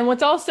bananas. And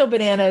what's also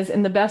bananas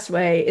in the best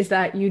way is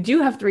that you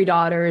do have 3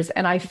 daughters.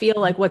 And I feel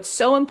like what's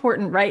so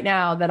important right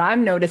now that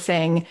I'm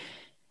noticing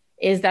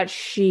is that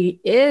she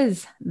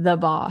is the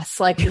boss.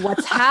 Like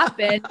what's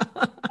happened,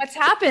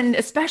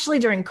 especially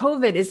during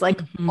COVID, is like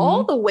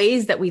all the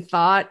ways that we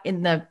thought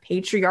in the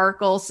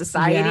patriarchal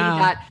society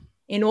that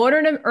in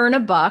order to earn a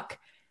buck,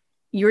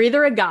 you're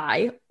either a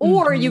guy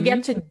or you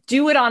get to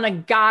do it on a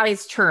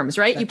guy's terms,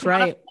 right? That's you put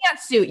on a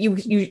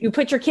pantsuit, you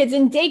put your kids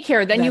in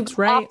daycare, then you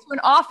go off to an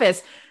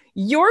office.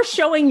 You're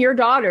showing your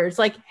daughters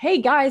like,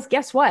 hey guys,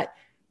 guess what?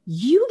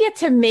 You get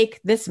to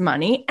make this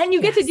money and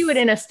you get to do it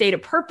in a state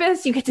of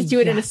purpose. You get to do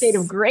it in a state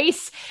of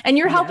grace, and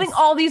you're helping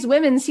all these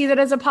women see that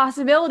as a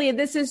possibility.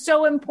 This is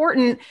so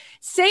important.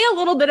 Say a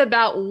little bit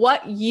about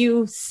what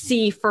you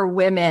see for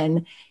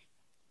women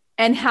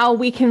and how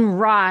we can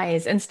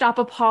rise and stop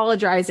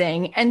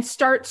apologizing and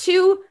start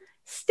to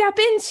step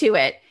into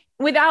it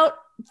without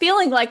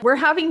feeling like we're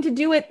having to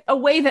do it a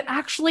way that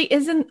actually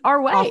isn't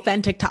our way.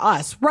 Authentic to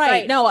us.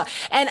 Right. No,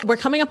 and we're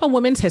coming up on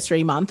Women's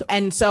History Month.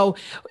 And so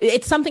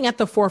it's something at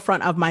the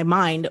forefront of my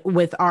mind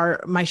with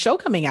my show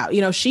coming out.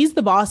 She's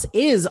the Boss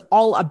is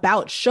all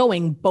about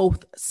showing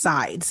both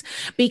sides,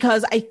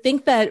 because I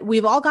think that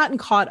we've all gotten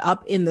caught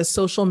up in the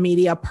social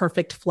media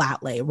perfect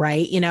flat lay,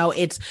 right?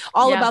 It's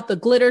all about the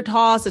glitter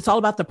toss. It's all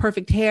about the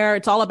perfect hair.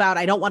 It's all about,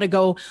 I don't want to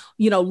go,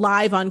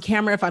 live on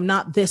camera if I'm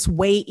not this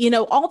weight,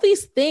 all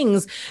these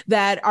things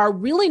that are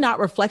really not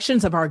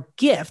reflections of our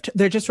gift.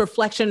 They're just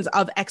reflections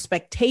of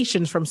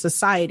expectations from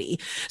society.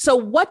 So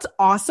what's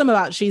awesome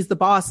about She's the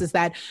Boss is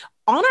that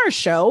on our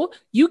show,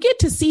 you get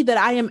to see that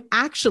I am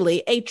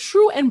actually a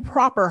true and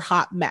proper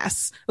hot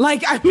mess.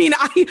 I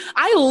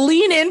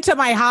lean into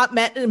my hot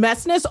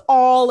messness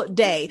all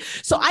day.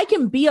 So I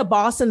can be a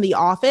boss in the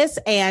office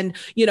and,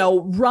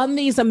 run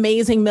these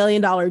amazing $1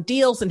 million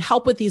deals and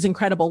help with these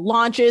incredible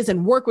launches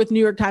and work with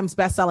New York Times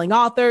bestselling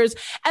authors,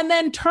 and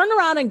then turn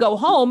around and go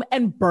home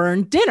and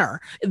burn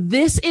dinner.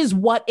 This is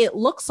what it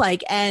looks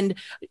like. And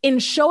in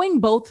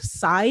showing both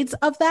sides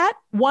of that,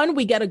 one,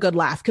 we get a good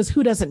laugh, because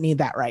who doesn't need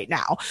that right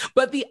now?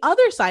 But the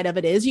other side of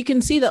it is you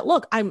can see that,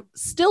 look, I'm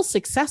still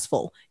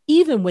successful,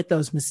 even with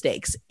those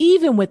mistakes,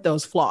 even with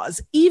those flaws,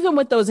 even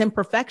with those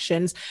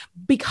imperfections,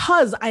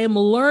 because I am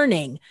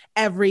learning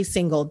every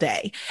single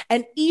day.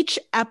 And each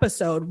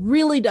episode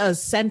really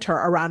does center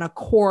around a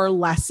core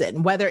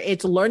lesson, whether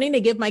it's learning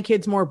to give my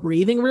kids more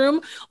breathing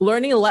room,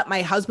 learning to let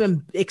my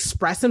husband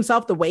express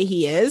himself the way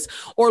he is,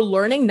 or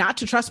learning not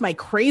to trust my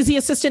crazy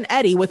assistant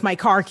Eddie with my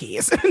car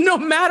keys. No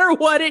matter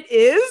what it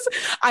is,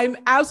 I'm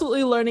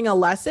absolutely learning a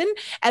lesson.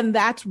 And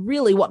that's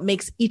really what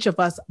makes each of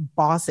us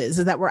bosses,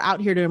 is that we're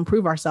out here to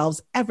improve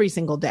ourselves every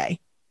single day.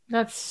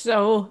 That's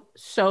so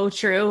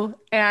true.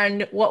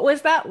 And what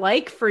was that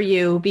like for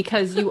you?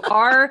 Because you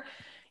are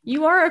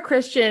a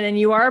Christian and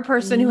you are a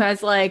person who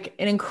has like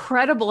an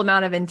incredible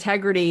amount of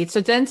integrity. So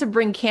then to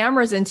bring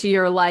cameras into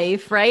your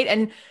life, right?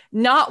 And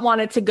not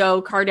want it to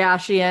go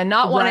Kardashian,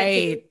 not want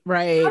it to,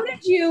 right.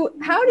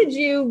 How did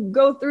you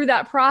go through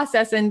that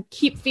process and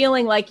keep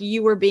feeling like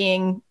you were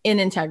being in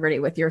integrity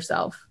with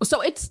yourself? So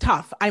it's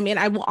tough. I mean,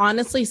 I will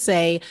honestly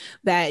say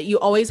that you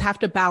always have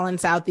to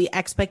balance out the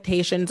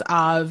expectations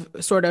of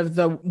sort of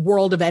the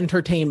world of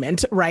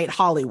entertainment, right?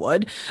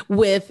 Hollywood,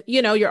 with,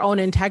 your own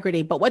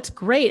integrity. But what's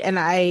great, and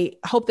I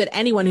hope that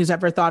anyone who's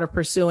ever thought of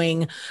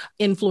pursuing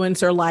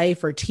influencer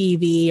life or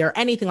TV or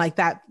anything like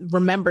that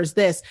remembers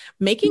this: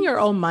 making your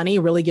own money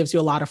really gives you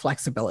a lot of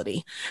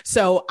flexibility.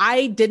 So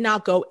I did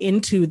not go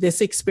into this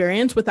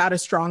experience without a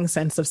strong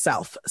sense of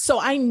self.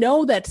 So I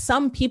know that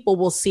some people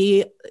will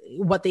see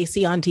what they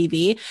see on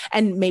TV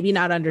and maybe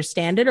not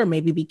understand it, or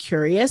maybe be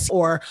curious,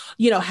 or,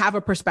 have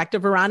a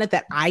perspective around it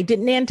that I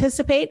didn't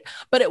anticipate,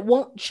 but it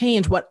won't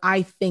change what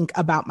I think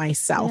about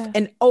myself. Yeah.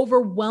 And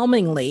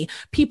overwhelmingly,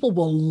 people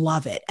will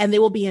love it, and they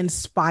will be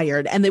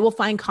inspired, and they will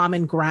find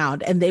common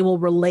ground, and they will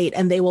relate,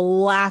 and they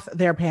will laugh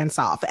their pants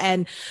off.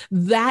 And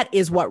that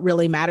is what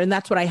really matters. And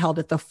that's what I held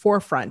at the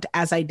forefront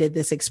as I did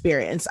this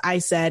experience. I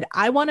said,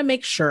 I want to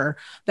make sure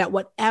that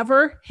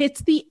whatever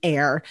hits the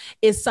air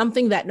is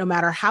something that, no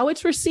matter how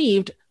it's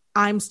received,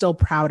 I'm still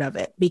proud of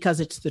it, because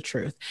it's the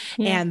truth.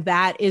 Yeah. And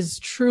that is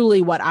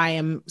truly what I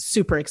am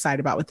super excited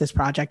about with this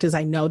project, is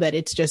I know that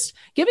it's just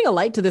giving a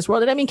light to this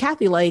world. And I mean,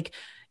 Kathy,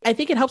 I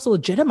think it helps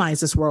legitimize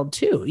this world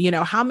too.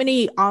 How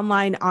many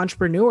online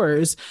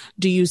entrepreneurs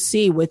do you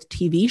see with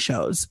TV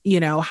shows?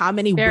 How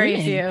many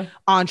women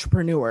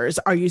entrepreneurs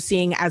are you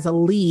seeing as a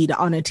lead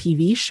on a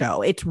TV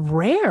show? It's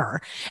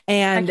rare.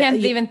 And I can't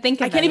even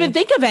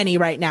think of any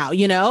right now,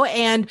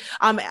 and,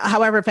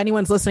 however, if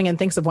anyone's listening and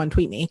thinks of one,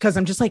 tweet me, because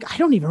I'm just like, I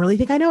don't even really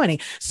think I know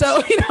any.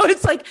 So,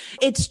 it's like,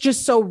 it's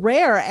just so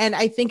rare. And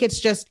I think it's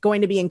just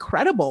going to be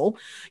incredible,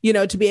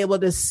 to be able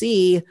to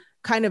see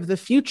kind of the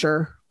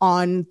future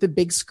on the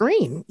big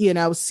screen,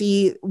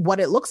 see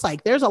what it looks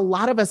like. There's a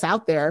lot of us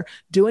out there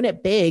doing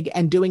it big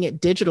and doing it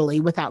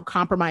digitally without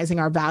compromising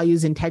our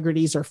values,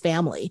 integrities, or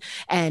family.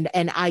 And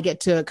I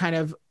get to kind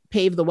of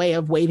pave the way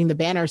of waving the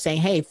banner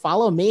saying, hey,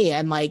 follow me.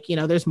 And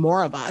there's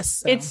more of us.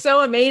 So. It's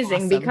so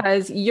amazing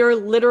because you're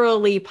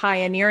literally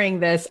pioneering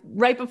this.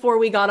 Right before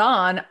we got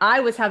on, I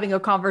was having a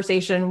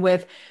conversation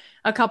with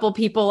a couple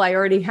people. I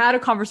already had a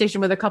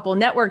conversation with a couple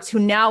networks who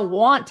now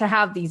want to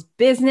have these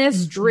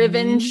business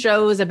driven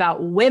shows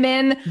about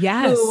women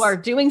who are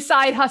doing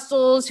side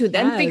hustles, who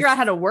then figure out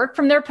how to work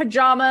from their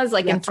pajamas,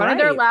 in front of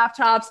their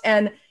laptops.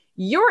 And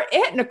you're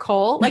it,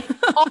 Nicole.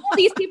 All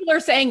these people are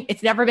saying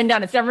it's never been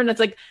done. It's never been.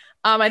 It's like,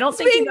 I don't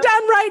think it's being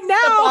done right now.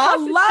 The Boss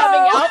is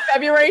coming out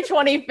February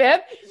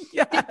 25th.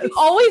 Yes. Did you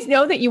always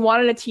know that you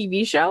wanted a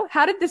TV show?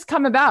 How did this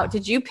come about?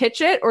 Did you pitch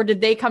it, or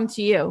did they come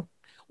to you?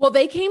 Well,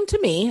 they came to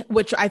me,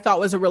 which I thought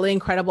was a really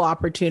incredible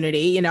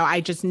opportunity. I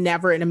just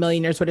never in a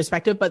million years would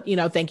expect it, but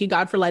thank you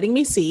God for letting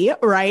me see.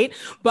 Right.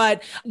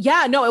 But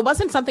yeah, no, it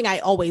wasn't something I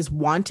always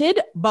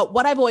wanted, but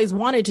what I've always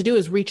wanted to do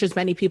is reach as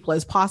many people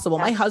as possible.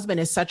 Yeah. My husband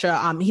is such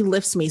he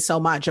lifts me so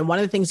much. And one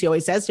of the things he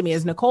always says to me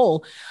is,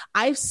 Nicole,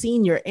 I've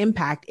seen your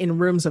impact in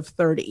rooms of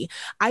 30.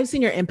 I've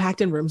seen your impact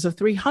in rooms of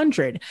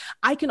 300.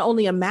 I can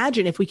only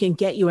imagine if we can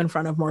get you in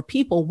front of more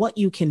people, what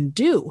you can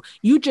do.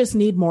 You just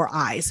need more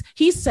eyes.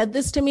 He said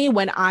this to me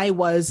when I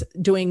was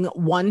doing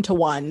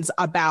one-to-ones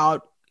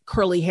about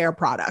curly hair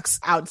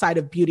products outside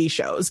of beauty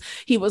shows.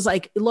 He was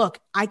like, look,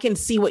 I can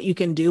see what you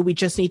can do. We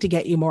just need to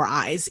get you more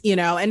eyes,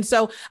 And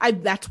so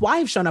that's why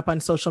I've shown up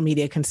on social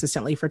media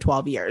consistently for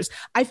 12 years.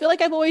 I feel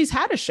like I've always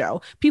had a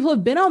show. People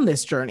have been on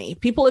this journey.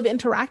 People have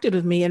interacted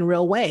with me in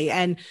real way.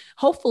 And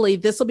hopefully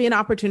this will be an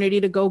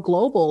opportunity to go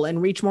global and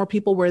reach more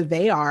people where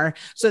they are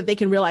so that they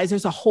can realize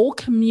there's a whole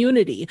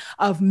community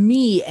of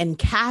me and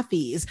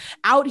Kathy's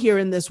out here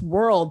in this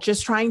world,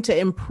 just trying to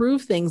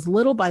improve things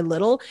little by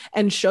little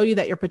and show you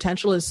that your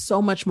potential is so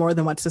much more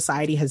than what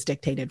society has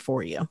dictated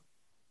for you.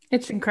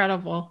 It's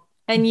incredible.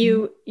 And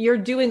you're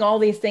doing all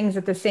these things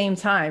at the same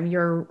time.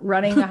 You're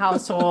running a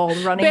household,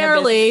 running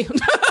barely.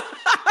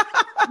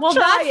 Well,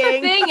 that's the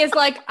thing is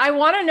like, I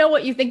want to know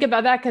what you think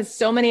about that, because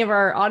so many of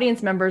our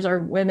audience members are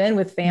women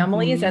with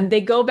families and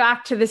they go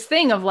back to this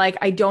thing of like,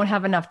 I don't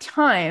have enough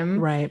time.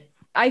 Right.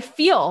 I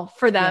feel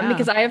for them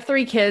because I have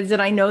 3 kids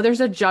and I know there's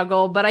a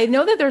juggle, but I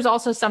know that there's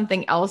also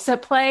something else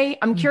at play.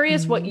 I'm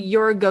curious what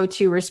your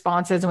go-to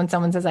response is when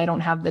someone says, I don't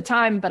have the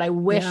time, but I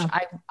wish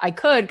I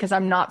could because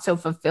I'm not so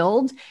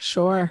fulfilled.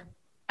 Sure.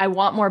 I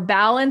want more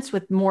balance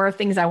with more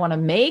things I want to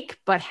make,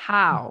 but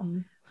how?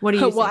 What do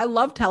you Well, I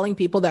love telling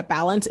people that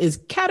balance is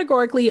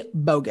categorically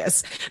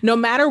bogus. No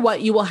matter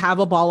what, you will have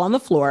a ball on the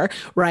floor,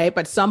 right?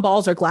 But some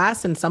balls are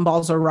glass and some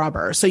balls are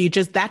rubber. So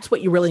that's what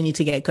you really need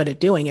to get good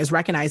at doing, is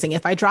recognizing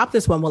if I drop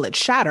this one, will it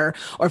shatter?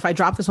 Or if I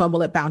drop this one,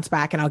 will it bounce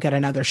back and I'll get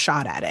another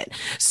shot at it?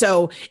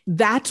 So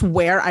that's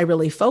where I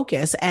really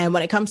focus. And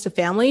when it comes to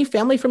family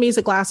for me is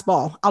a glass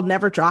ball. I'll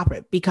never drop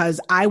it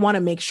because I want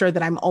to make sure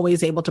that I'm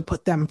always able to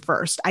put them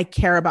first. I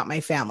care about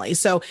my family.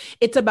 So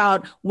it's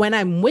about when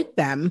I'm with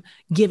them,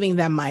 giving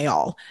them my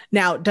all.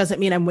 Now, does it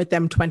mean I'm with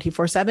them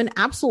 24/7?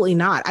 Absolutely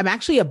not. I'm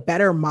actually a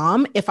better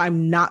mom if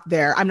I'm not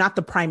there. I'm not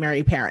the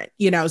primary parent,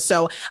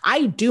 so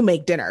I do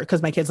make dinner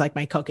because my kids like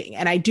my cooking,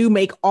 and I do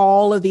make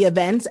all of the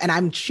events, and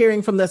I'm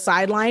cheering from the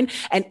sideline.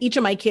 And each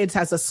of my kids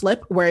has a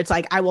slip where it's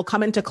like, I will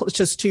come into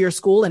just to your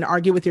school and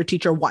argue with your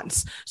teacher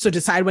once. So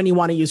decide when you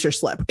want to use your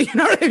slip. You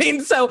know what I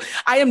mean? So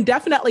I am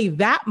definitely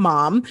that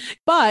mom,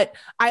 but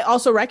I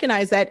also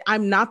recognize that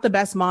I'm not the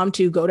best mom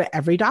to go to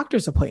every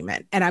doctor's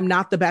appointment. And I'm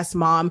not the best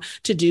mom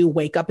to do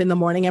wake up in the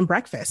morning and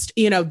breakfast.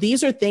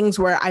 These are things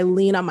where I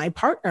lean on my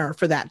partner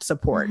for that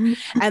support. And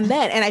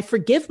I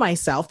forgive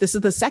myself. This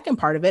is the second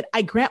part of it.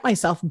 I grant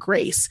myself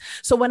grace.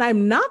 So when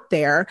I'm not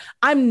there,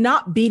 I'm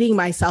not beating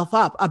myself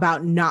up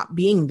about not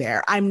being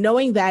there. I'm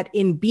knowing that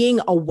in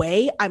being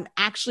away, I'm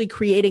actually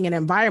creating an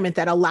environment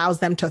that allows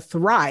them to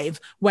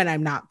thrive when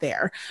I'm not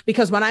there.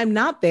 Because when I'm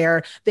not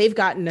there, they've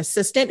got an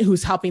assistant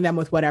who's helping them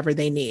with whatever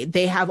they need.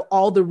 They have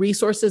all the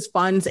resources,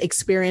 funds,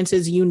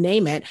 experiences, you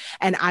name it.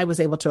 And I was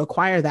able to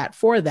acquire that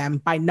for them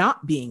by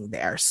not being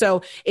there.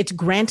 So it's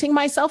granting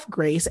myself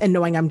grace and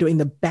knowing I'm doing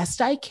the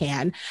best I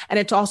can. And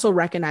it's also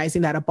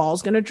recognizing that a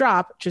ball's going to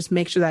drop. Just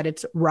make sure that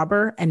it's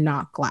rubber and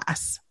not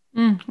glass.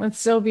 That's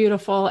so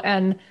beautiful.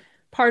 And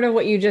part of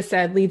what you just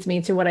said leads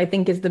me to what I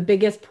think is the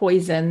biggest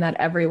poison that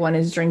everyone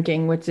is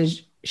drinking, which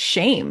is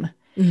shame.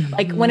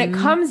 Like when it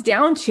comes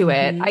down to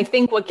it, I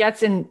think what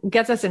gets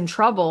us in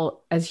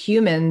trouble as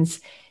humans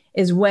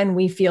is when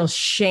we feel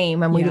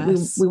shame and we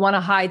want to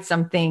hide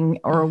something,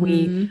 or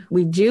we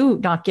do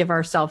not give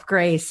ourselves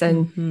grace.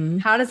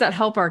 And how does that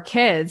help our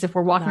kids if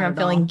we're walking around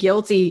feeling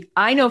guilty?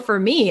 I know for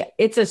me,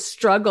 it's a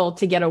struggle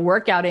to get a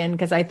workout in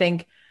because I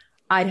think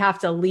I'd have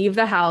to leave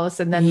the house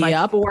and then my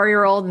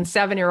 4-year-old and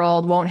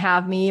 7-year-old won't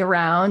have me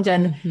around.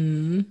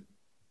 And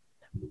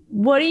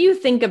what do you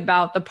think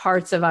about the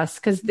parts of us?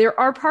 Because there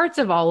are parts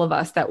of all of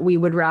us that we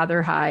would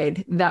rather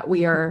hide, that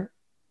we are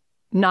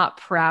not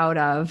proud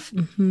of.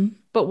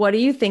 But what do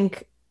you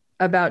think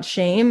about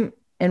shame?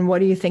 And what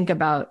do you think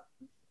about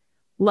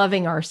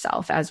loving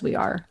ourselves as we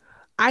are?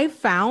 I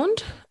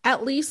found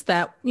at least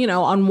that,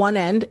 on one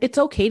end, it's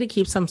okay to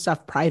keep some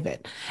stuff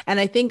private. And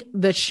I think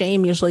the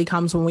shame usually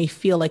comes when we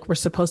feel like we're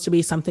supposed to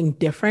be something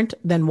different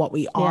than what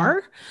we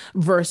are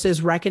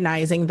versus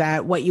recognizing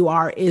that what you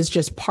are is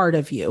just part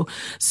of you.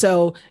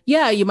 So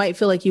you might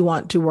feel like you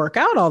want to work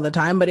out all the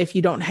time, but if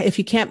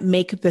you can't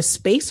make the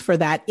space for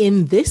that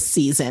in this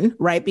season,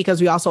 right?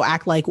 Because we also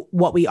act like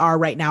what we are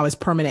right now is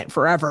permanent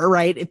forever,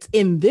 right? It's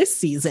in this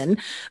season,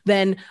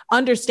 then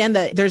understand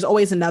that there's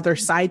always another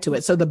side to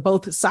it. So the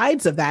both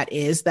sides of that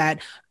is realize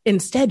that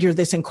instead, you're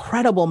this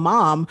incredible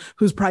mom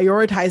who's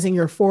prioritizing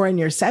your 4 and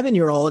your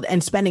 7-year-old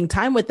and spending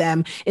time with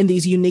them in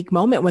these unique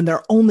moments when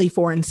they're only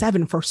 4 and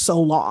 7 for so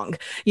long.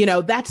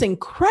 That's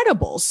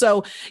incredible.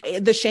 So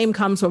the shame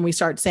comes when we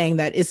start saying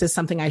that, is this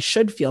something I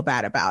should feel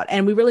bad about?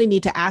 And we really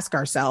need to ask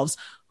ourselves,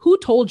 who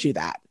told you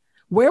that?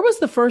 Where was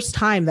the first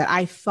time that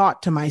I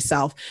thought to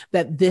myself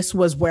that this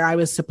was where I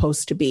was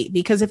supposed to be?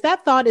 Because if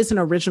that thought isn't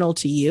original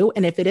to you,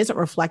 and if it isn't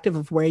reflective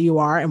of where you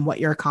are and what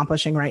you're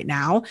accomplishing right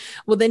now,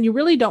 well, then you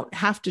really don't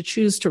have to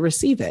choose to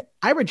receive it.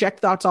 I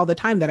reject thoughts all the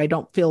time that I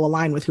don't feel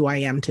aligned with who I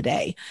am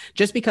today.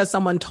 Just because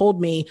someone told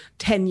me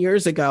 10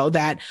 years ago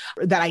that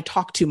I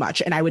talk too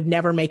much and I would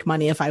never make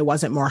money if I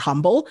wasn't more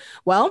humble.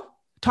 Well,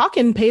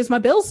 talking pays my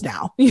bills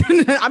now.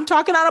 I'm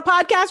talking on a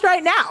podcast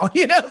right now,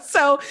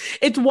 so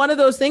it's one of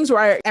those things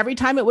where every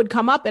time it would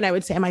come up and I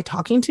would say, am I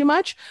talking too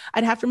much?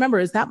 I'd have to remember,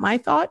 is that my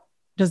thought?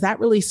 Does that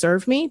really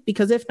serve me?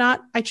 Because if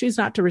not, I choose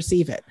not to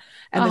receive it.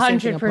 And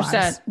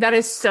 100%. That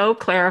is so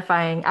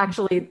clarifying.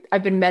 Actually,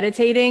 I've been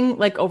meditating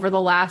like over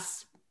the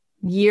last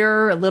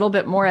year, a little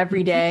bit more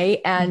every day.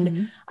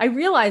 And I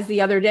realized the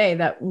other day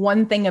that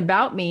one thing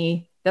about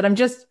me that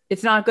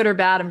it's not good or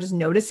bad, I'm just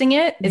noticing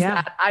it, is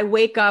that I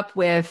wake up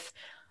with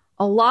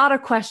a lot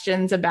of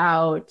questions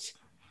about,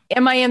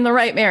 am I in the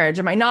right marriage?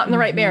 Am I not in the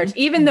right marriage?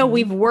 Even though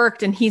we've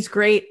worked and he's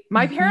great,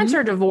 my parents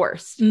are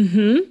divorced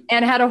and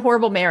had a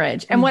horrible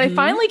marriage. And what I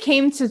finally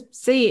came to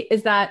see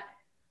is that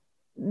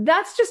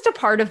that's just a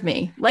part of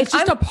me. Like, it's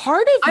just a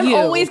part of you.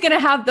 I'm always going to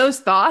have those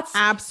thoughts.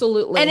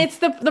 Absolutely. And it's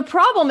the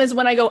problem is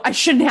when I go, I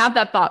shouldn't have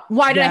that thought.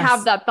 Why did I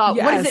have that thought?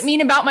 What does it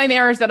mean about my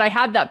marriage that I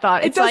had that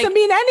thought? It doesn't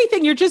mean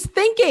anything. You're just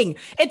thinking.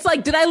 It's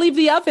like, did I leave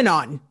the oven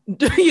on?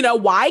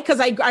 Why?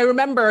 Because I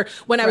remember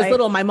when I was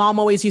little, my mom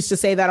always used to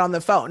say that on the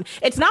phone.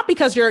 It's not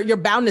because you're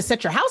bound to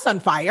set your house on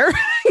fire.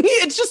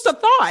 It's just a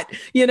thought.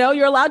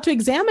 You're allowed to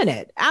examine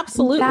it.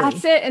 Absolutely.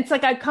 That's it. It's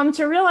like I've come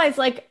to realize,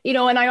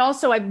 and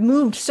I've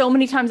moved so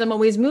many times. I'm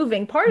always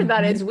moving. Part of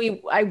that is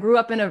I grew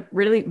up in a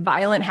really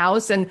violent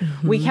house and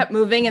we kept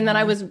moving. And then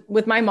I was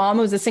with my mom,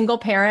 who was a single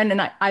parent,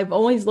 and I'm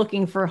always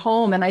looking for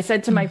home. And I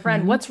said to my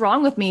friend, what's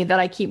wrong with me that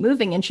I keep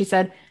moving? And she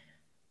said,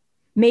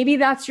 maybe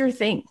that's your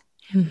thing.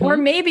 Or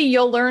maybe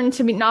you'll learn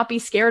to not be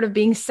scared of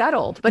being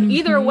settled. But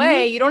either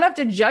way, you don't have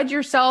to judge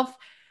yourself.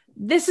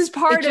 This is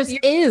part of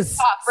your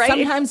stuff, right?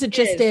 Sometimes it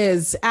just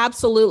is.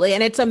 Absolutely.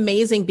 And it's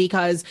amazing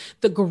because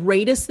the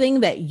greatest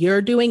thing that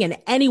you're doing, and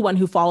anyone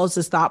who follows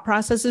this thought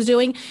process is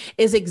doing,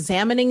 is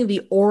examining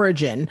the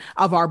origin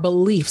of our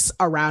beliefs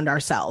around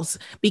ourselves.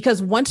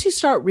 Because once you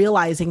start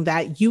realizing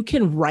that you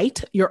can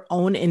write your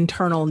own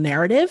internal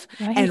narrative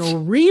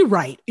and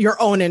rewrite your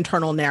own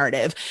internal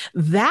narrative,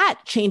 that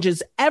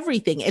changes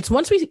everything. It's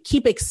once we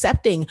keep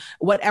accepting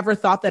whatever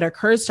thought that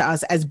occurs to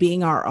us as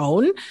being our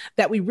own,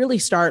 that we really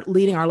start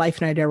leading our life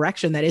in a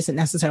direction that isn't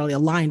necessarily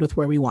aligned with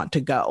where we want to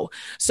go.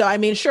 So,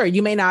 sure,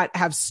 you may not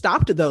have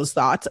stopped those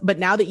thoughts, but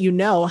now that you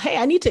know, hey,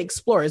 I need to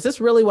explore, is this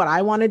really what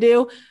I want to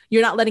do?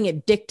 You're not letting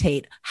it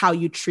dictate how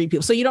you treat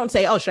people. So you don't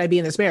say, oh, should I be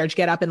in this marriage?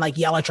 Get up and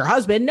yell at your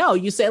husband. No,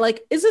 you say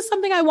is this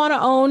something I want to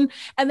own?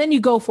 And then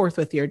you go forth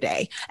with your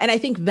day. And I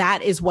think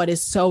that is what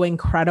is so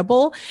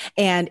incredible.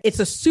 And it's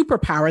a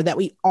superpower that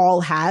we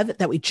all have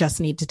that we just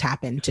need to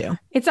tap into.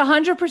 It's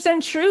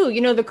 100%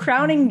 true. The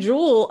crowning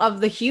jewel of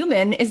the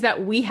human is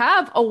that we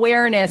have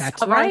awareness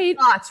of our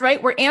thoughts,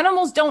 right? Where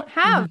animals don't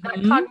have that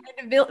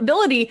cognitive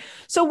ability.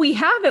 So we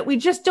have it. We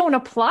just don't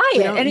apply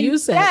it. And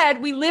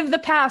instead, we live the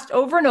past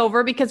over and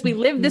over because we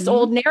live this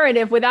old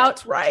narrative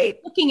without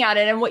looking at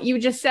it. And what you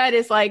just said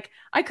is I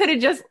could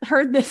have just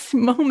heard this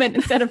moment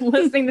instead of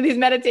listening to these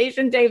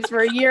meditation tapes for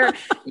a year.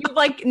 You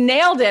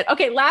nailed it.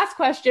 Okay. Last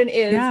question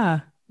is,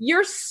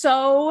 you're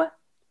so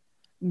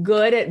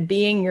good at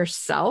being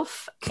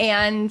yourself.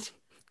 And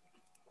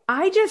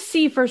I just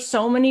see for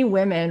so many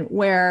women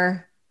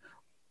where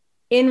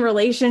in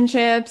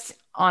relationships,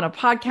 on a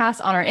podcast,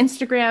 on our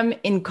Instagram,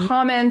 in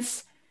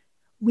comments,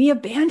 we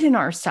abandon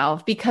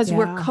ourselves because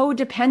we're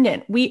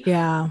codependent. We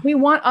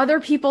want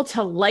other people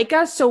to like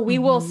us. So we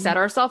will set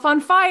ourselves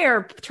on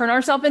fire, turn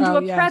ourselves into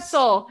a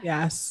pretzel.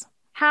 Yes.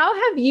 How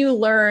have you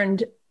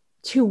learned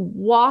to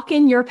walk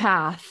in your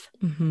path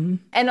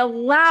and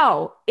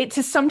allow it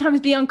to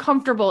sometimes be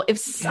uncomfortable if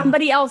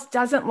somebody else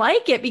doesn't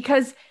like it?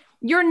 Because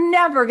you're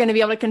never going to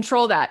be able to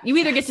control that. You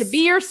either get to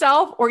be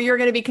yourself or you're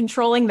going to be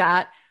controlling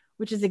that,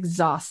 which is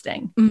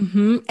exhausting.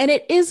 And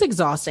it is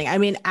exhausting.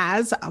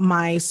 As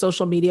my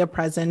social media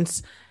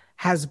presence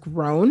has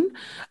grown,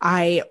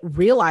 I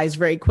realized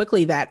very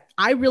quickly that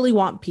I really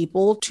want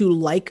people to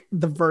like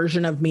the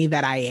version of me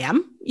that I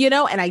am,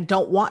 and I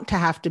don't want to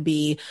have to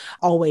be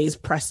always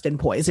pressed and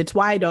poised. It's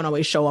why I don't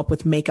always show up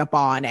with makeup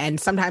on. And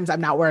sometimes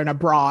I'm not wearing a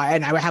bra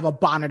and I have a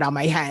bonnet on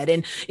my head.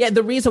 And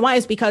the reason why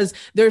is because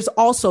there's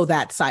also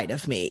that side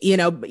of me,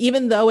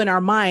 even though in our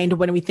mind,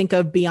 when we think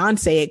of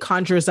Beyonce, it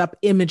conjures up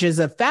images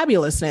of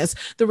fabulousness.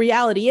 The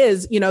reality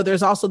is,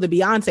 there's also the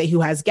Beyonce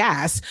who has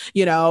gas,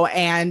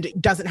 and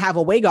doesn't have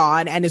a wig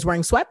on and is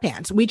wearing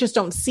sweatpants. We just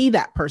don't see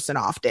that person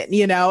often,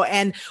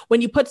 and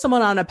when you put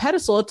someone on a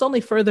pedestal, it's only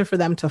further for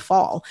them to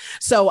fall.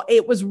 So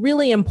it was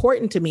really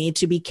important to me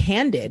to be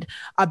candid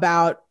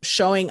about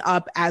showing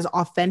up as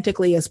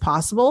authentically as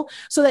possible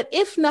so that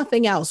if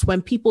nothing else,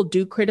 when people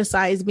do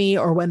criticize me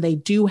or when they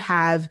do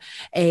have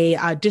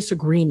a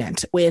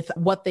disagreement with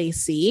what they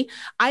see,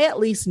 I at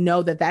least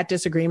know that that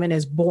disagreement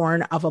is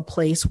born of a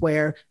place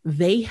where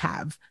they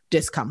have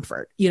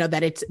discomfort,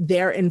 that it's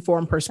their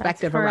informed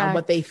perspective around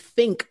what they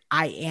think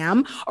I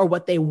am or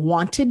what they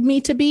wanted me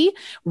to be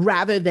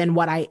rather than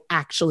what I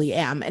actually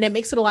am. And it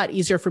makes it a lot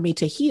easier for me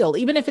to heal.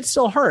 Even if it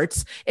still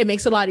hurts, it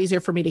makes it a lot easier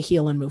for me to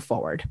heal and move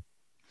forward.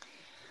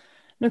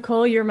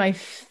 Nicole, you're my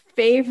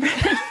favorite.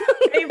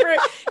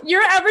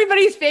 You're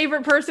everybody's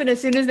favorite person as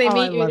soon as they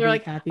meet you. They're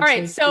like, Kathy, all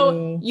right,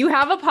 so you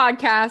have a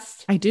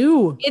podcast. I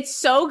do. It's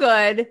so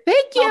good.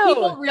 Thank you. Tell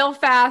people real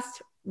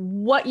fast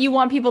what you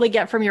want people to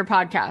get from your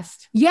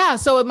podcast. Yeah.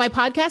 So my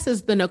podcast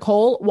is the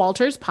Nicole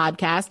Walters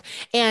Podcast,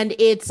 and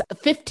it's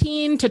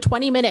 15 to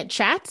 20 minute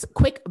chats,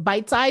 quick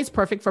bite size,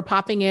 perfect for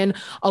popping in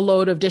a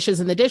load of dishes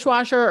in the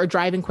dishwasher or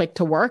driving quick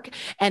to work.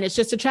 And it's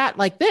just a chat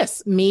like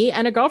this, me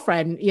and a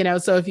girlfriend,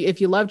 so if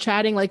you love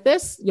chatting like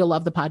this, you'll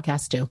love the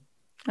podcast too.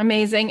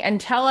 Amazing.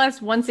 And tell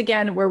us once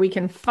again where we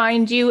can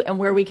find you and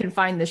where we can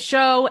find the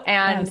show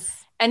and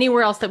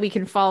anywhere else that we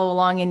can follow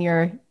along in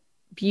your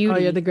beauty. Oh,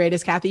 you're the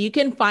greatest, Kathy. You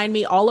can find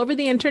me all over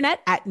the internet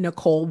at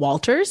Nicole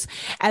Walters.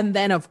 And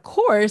then, of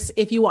course,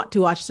 if you want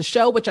to watch the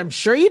show, which I'm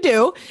sure you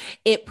do,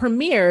 it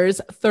premieres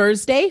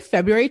Thursday,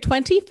 February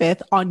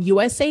 25th on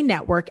USA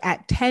Network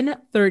at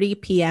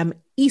 10:30 p.m.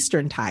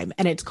 Eastern time.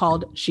 And it's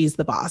called She's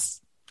the Boss.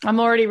 I'm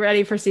already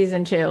ready for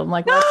season 2. I'm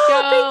like, let's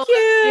go. Thank you.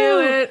 Let's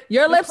do it.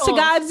 Your lips to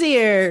God's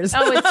ears.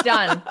 Oh, it's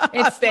done.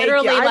 It's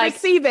literally I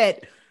receive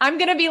it. I'm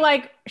going to be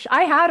like,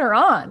 I had her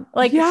on.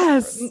 Like,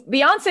 yes,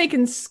 Beyonce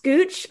can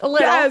scooch a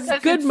little.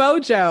 Yes, good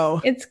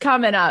mojo. It's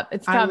coming up.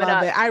 It's coming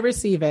up. I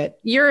receive it.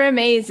 You're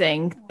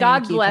amazing.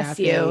 God bless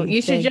you.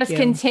 You should just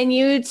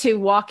continue to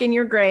walk in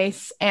your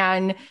grace,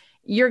 and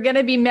you're going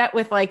to be met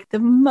with like the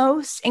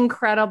most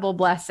incredible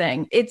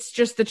blessing. It's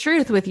just the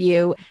truth with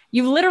you.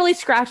 You've literally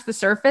scratched the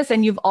surface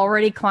and you've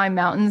already climbed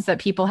mountains that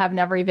people have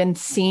never even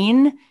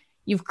seen.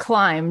 You've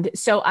climbed.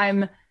 So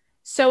I'm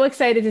so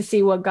excited to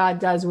see what God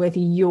does with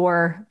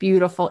your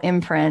beautiful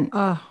imprint.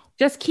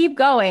 Just keep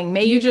going.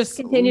 May you just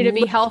continue to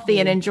be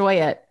healthy and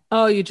enjoy it.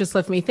 Oh, you just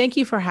lift me. Thank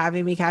you for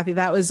having me, Kathy.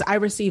 I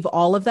receive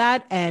all of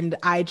that. And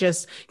I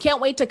just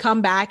can't wait to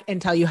come back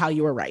and tell you how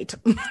you were right.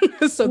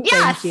 So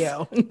thank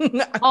you.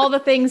 All the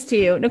things to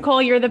you. Nicole,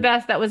 you're the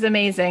best. That was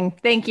amazing.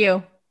 Thank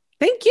you.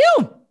 Thank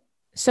you.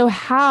 So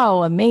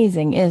how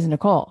amazing is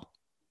Nicole?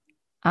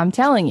 I'm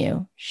telling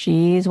you,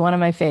 she's one of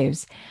my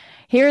faves.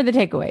 Here are the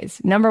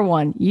takeaways. Number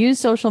 1, use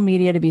social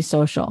media to be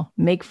social.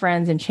 Make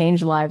friends and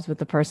change lives with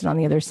the person on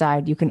the other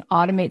side. You can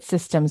automate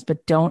systems,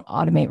 but don't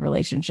automate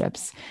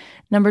relationships.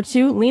 Number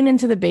 2, lean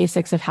into the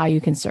basics of how you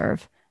can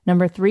serve.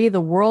 Number 3, the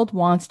world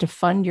wants to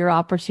fund your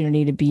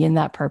opportunity to be in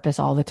that purpose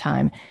all the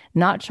time.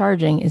 Not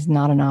charging is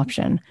not an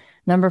option.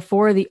 Number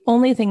 4, the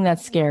only thing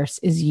that's scarce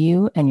is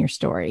you and your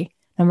story.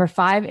 Number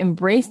 5,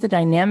 embrace the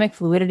dynamic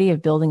fluidity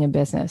of building a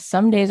business.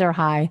 Some days are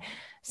high,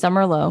 some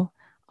are low.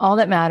 All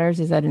that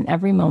matters is that in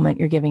every moment,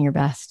 you're giving your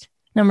best.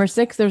 Number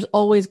 6, there's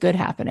always good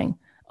happening.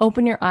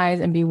 Open your eyes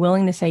and be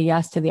willing to say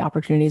yes to the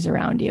opportunities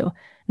around you.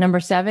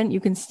 Number 7, you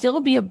can still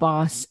be a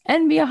boss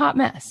and be a hot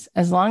mess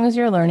as long as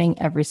you're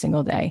learning every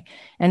single day.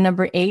 And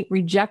number 8,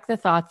 reject the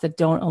thoughts that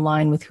don't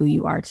align with who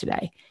you are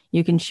today.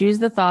 You can choose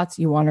the thoughts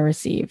you want to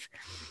receive.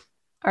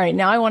 All right,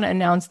 now I want to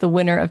announce the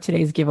winner of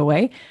today's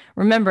giveaway.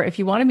 Remember, if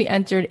you want to be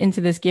entered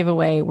into this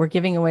giveaway, we're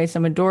giving away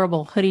some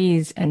adorable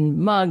hoodies and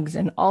mugs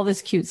and all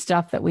this cute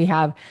stuff that we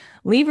have.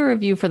 Leave a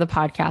review for the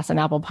podcast on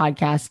Apple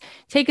Podcasts.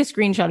 Take a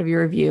screenshot of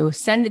your review,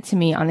 send it to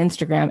me on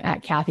Instagram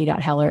at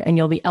Kathy.Heller, and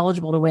you'll be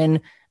eligible to win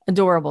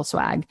adorable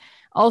swag.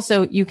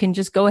 Also, you can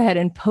just go ahead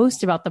and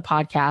post about the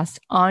podcast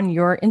on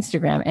your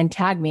Instagram and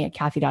tag me at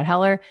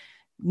Kathy.Heller.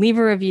 Leave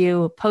a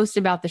review, post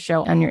about the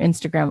show on your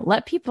Instagram.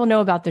 Let people know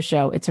about the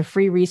show. It's a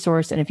free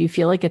resource. And if you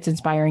feel like it's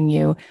inspiring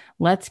you,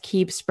 let's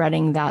keep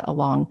spreading that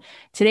along.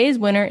 Today's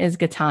winner is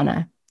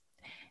Gatana.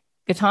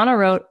 Gatana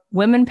wrote,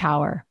 Women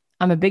Power.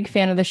 I'm a big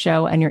fan of the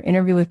show, and your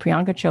interview with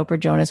Priyanka Chopra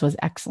Jonas was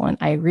excellent.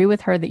 I agree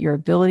with her that your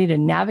ability to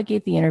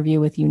navigate the interview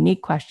with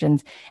unique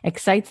questions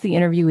excites the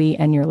interviewee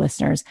and your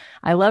listeners.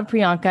 I love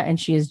Priyanka, and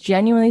she is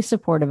genuinely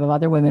supportive of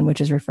other women, which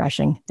is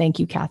refreshing. Thank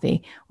you,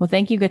 Kathy. Well,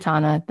 thank you,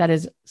 Gatana. That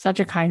is such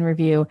a kind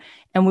review,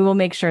 and we will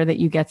make sure that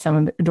you get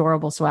some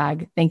adorable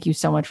swag. Thank you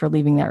so much for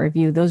leaving that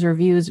review. Those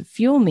reviews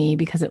fuel me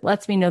because it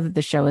lets me know that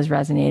the show is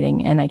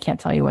resonating, and I can't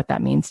tell you what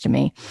that means to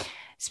me.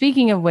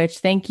 Speaking of which,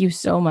 thank you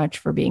so much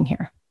for being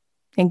here.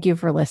 Thank you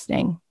for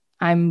listening.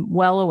 I'm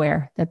well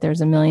aware that there's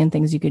a million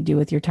things you could do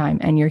with your time,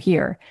 and you're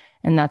here,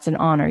 and that's an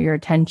honor. Your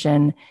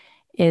attention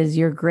is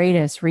your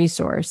greatest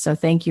resource. So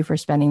thank you for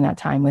spending that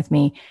time with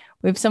me.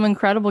 We have some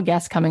incredible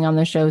guests coming on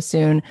the show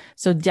soon.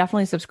 So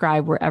definitely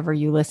subscribe wherever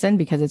you listen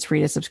because it's free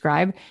to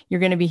subscribe. You're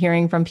going to be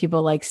hearing from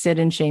people like Sid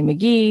and Shay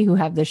McGee, who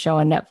have this show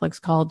on Netflix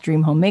called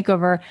Dream Home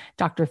Makeover.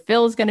 Dr.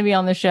 Phil is going to be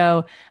on the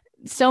show.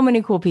 So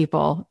many cool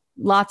people.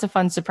 lots of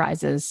fun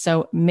surprises.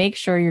 So make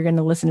sure you're going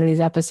to listen to these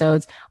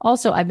episodes.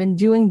 Also, I've been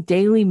doing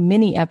daily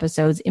mini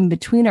episodes in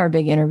between our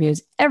big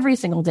interviews every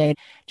single day,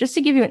 just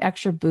to give you an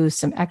extra boost,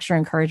 some extra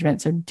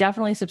encouragement. So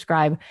definitely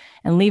subscribe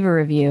and leave a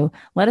review.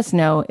 Let us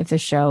know if the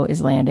show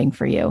is landing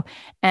for you.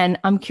 And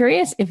I'm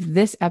curious if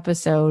this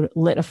episode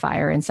lit a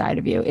fire inside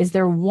of you. Is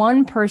there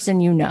one person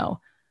you know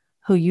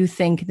who you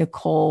think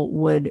Nicole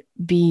would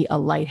be a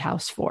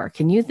lighthouse for?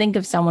 Can you think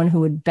of someone who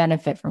would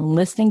benefit from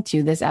listening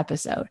to this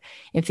episode?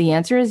 If the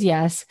answer is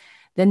yes,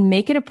 then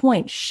make it a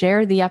point.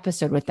 Share the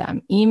episode with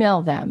them,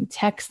 email them,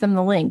 text them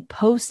the link,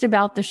 post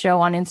about the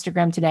show on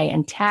Instagram today,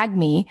 and tag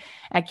me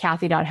at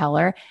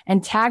Kathy.Heller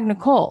and tag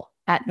Nicole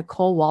at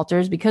Nicole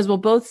Walters, because we'll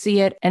both see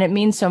it and it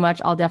means so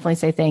much. I'll definitely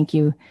say thank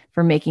you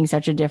for making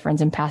such a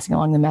difference and passing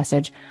along the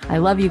message. I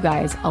love you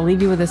guys. I'll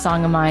leave you with a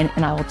song of mine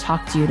and I will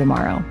talk to you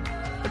tomorrow.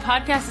 The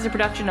podcast is a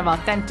production of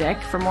Authentic.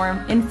 For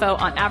more info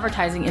on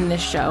advertising in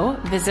this show,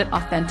 visit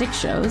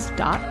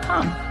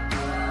AuthenticShows.com.